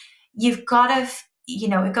 You've got to,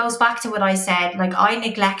 it goes back to what I said. Like, I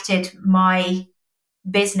neglected my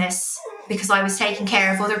business because I was taking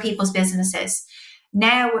care of other people's businesses.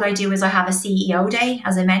 Now what I do is I have a CEO day,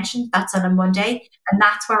 as I mentioned, that's on a Monday, and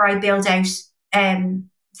that's where I build out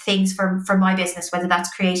things for my business, whether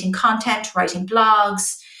that's creating content, writing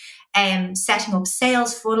blogs, setting up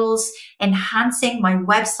sales funnels, enhancing my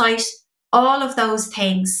website, all of those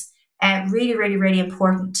things. Really, really, really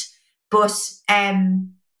important. But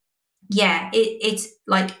it's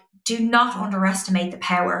like, do not underestimate the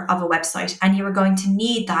power of a website, and you are going to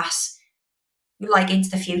need that like into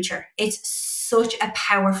the future. It's such a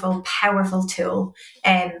powerful, powerful tool.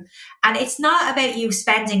 And it's not about you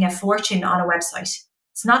spending a fortune on a website.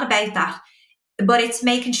 It's not about that. But it's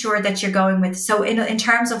making sure that you're going with, so in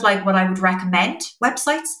terms of like what I would recommend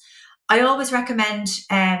websites, I always recommend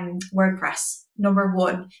WordPress, number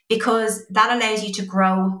one, because that allows you to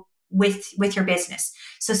grow with your business.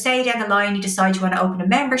 So say down the line, you decide you want to open a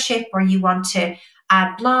membership, or you want to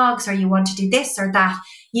add blogs, or you want to do this or that,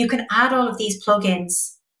 you can add all of these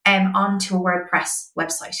plugins onto a WordPress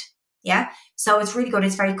website. Yeah. So it's really good.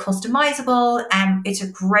 It's very customizable and it's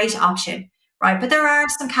a great option. Right. But there are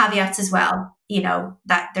some caveats as well,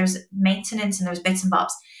 that there's maintenance and there's bits and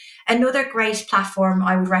bobs. Another great platform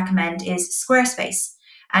I would recommend is Squarespace.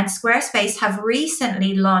 And Squarespace have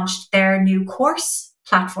recently launched their new course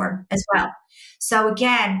platform as well. So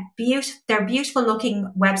again, they're beautiful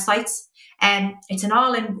looking websites. And it's an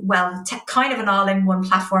kind of an all-in-one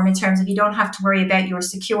platform in terms of you don't have to worry about your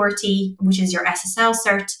security, which is your SSL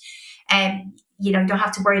cert. And you don't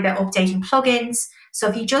have to worry about updating plugins. So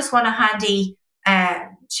if you just want a handy,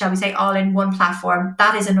 shall we say, all-in-one platform,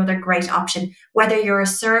 that is another great option. Whether you're a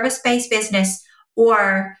service-based business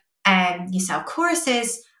or you sell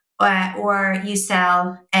courses or you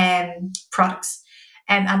sell products.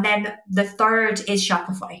 And then the third is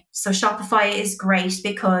Shopify. So Shopify is great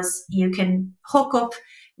because you can hook up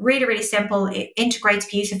really, really simple. It integrates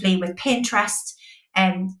beautifully with Pinterest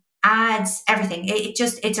and ads, everything.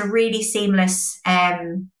 It's a really seamless,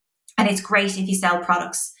 and it's great if you sell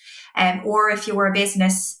products. Or if you were a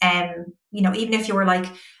business, even if you were like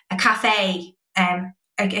a cafe,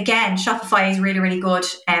 again, Shopify is really, really good.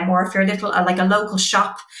 Or if you're like a local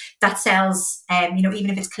shop that sells, even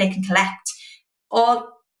if it's click and collect, all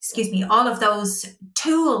of those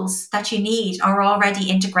tools that you need are already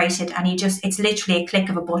integrated, and it's literally a click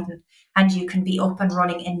of a button and you can be up and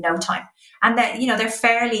running in no time. And that, they're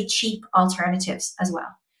fairly cheap alternatives as well.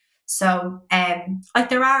 So,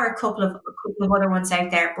 there are a couple of other ones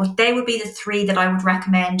out there, but they would be the three that I would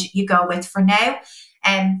recommend you go with for now.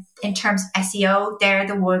 In terms of SEO, they're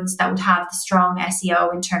the ones that would have the strong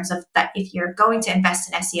SEO, in terms of that if you're going to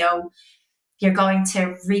invest in SEO, you're going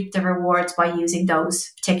to reap the rewards by using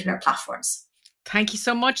those particular platforms. Thank you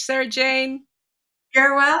so much, Sarah Jane.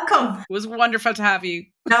 You're welcome. It was wonderful to have you.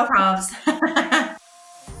 No problems.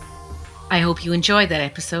 I hope you enjoyed that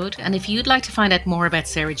episode. And if you'd like to find out more about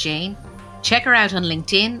Sarah Jane, check her out on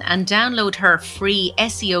LinkedIn and download her free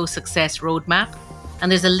SEO success roadmap.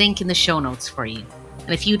 And there's a link in the show notes for you.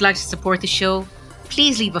 And if you'd like to support the show,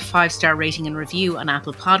 please leave a 5-star rating and review on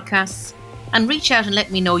Apple Podcasts. And reach out and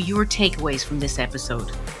let me know your takeaways from this episode.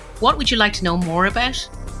 What would you like to know more about?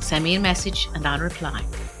 Send me a message and I'll reply.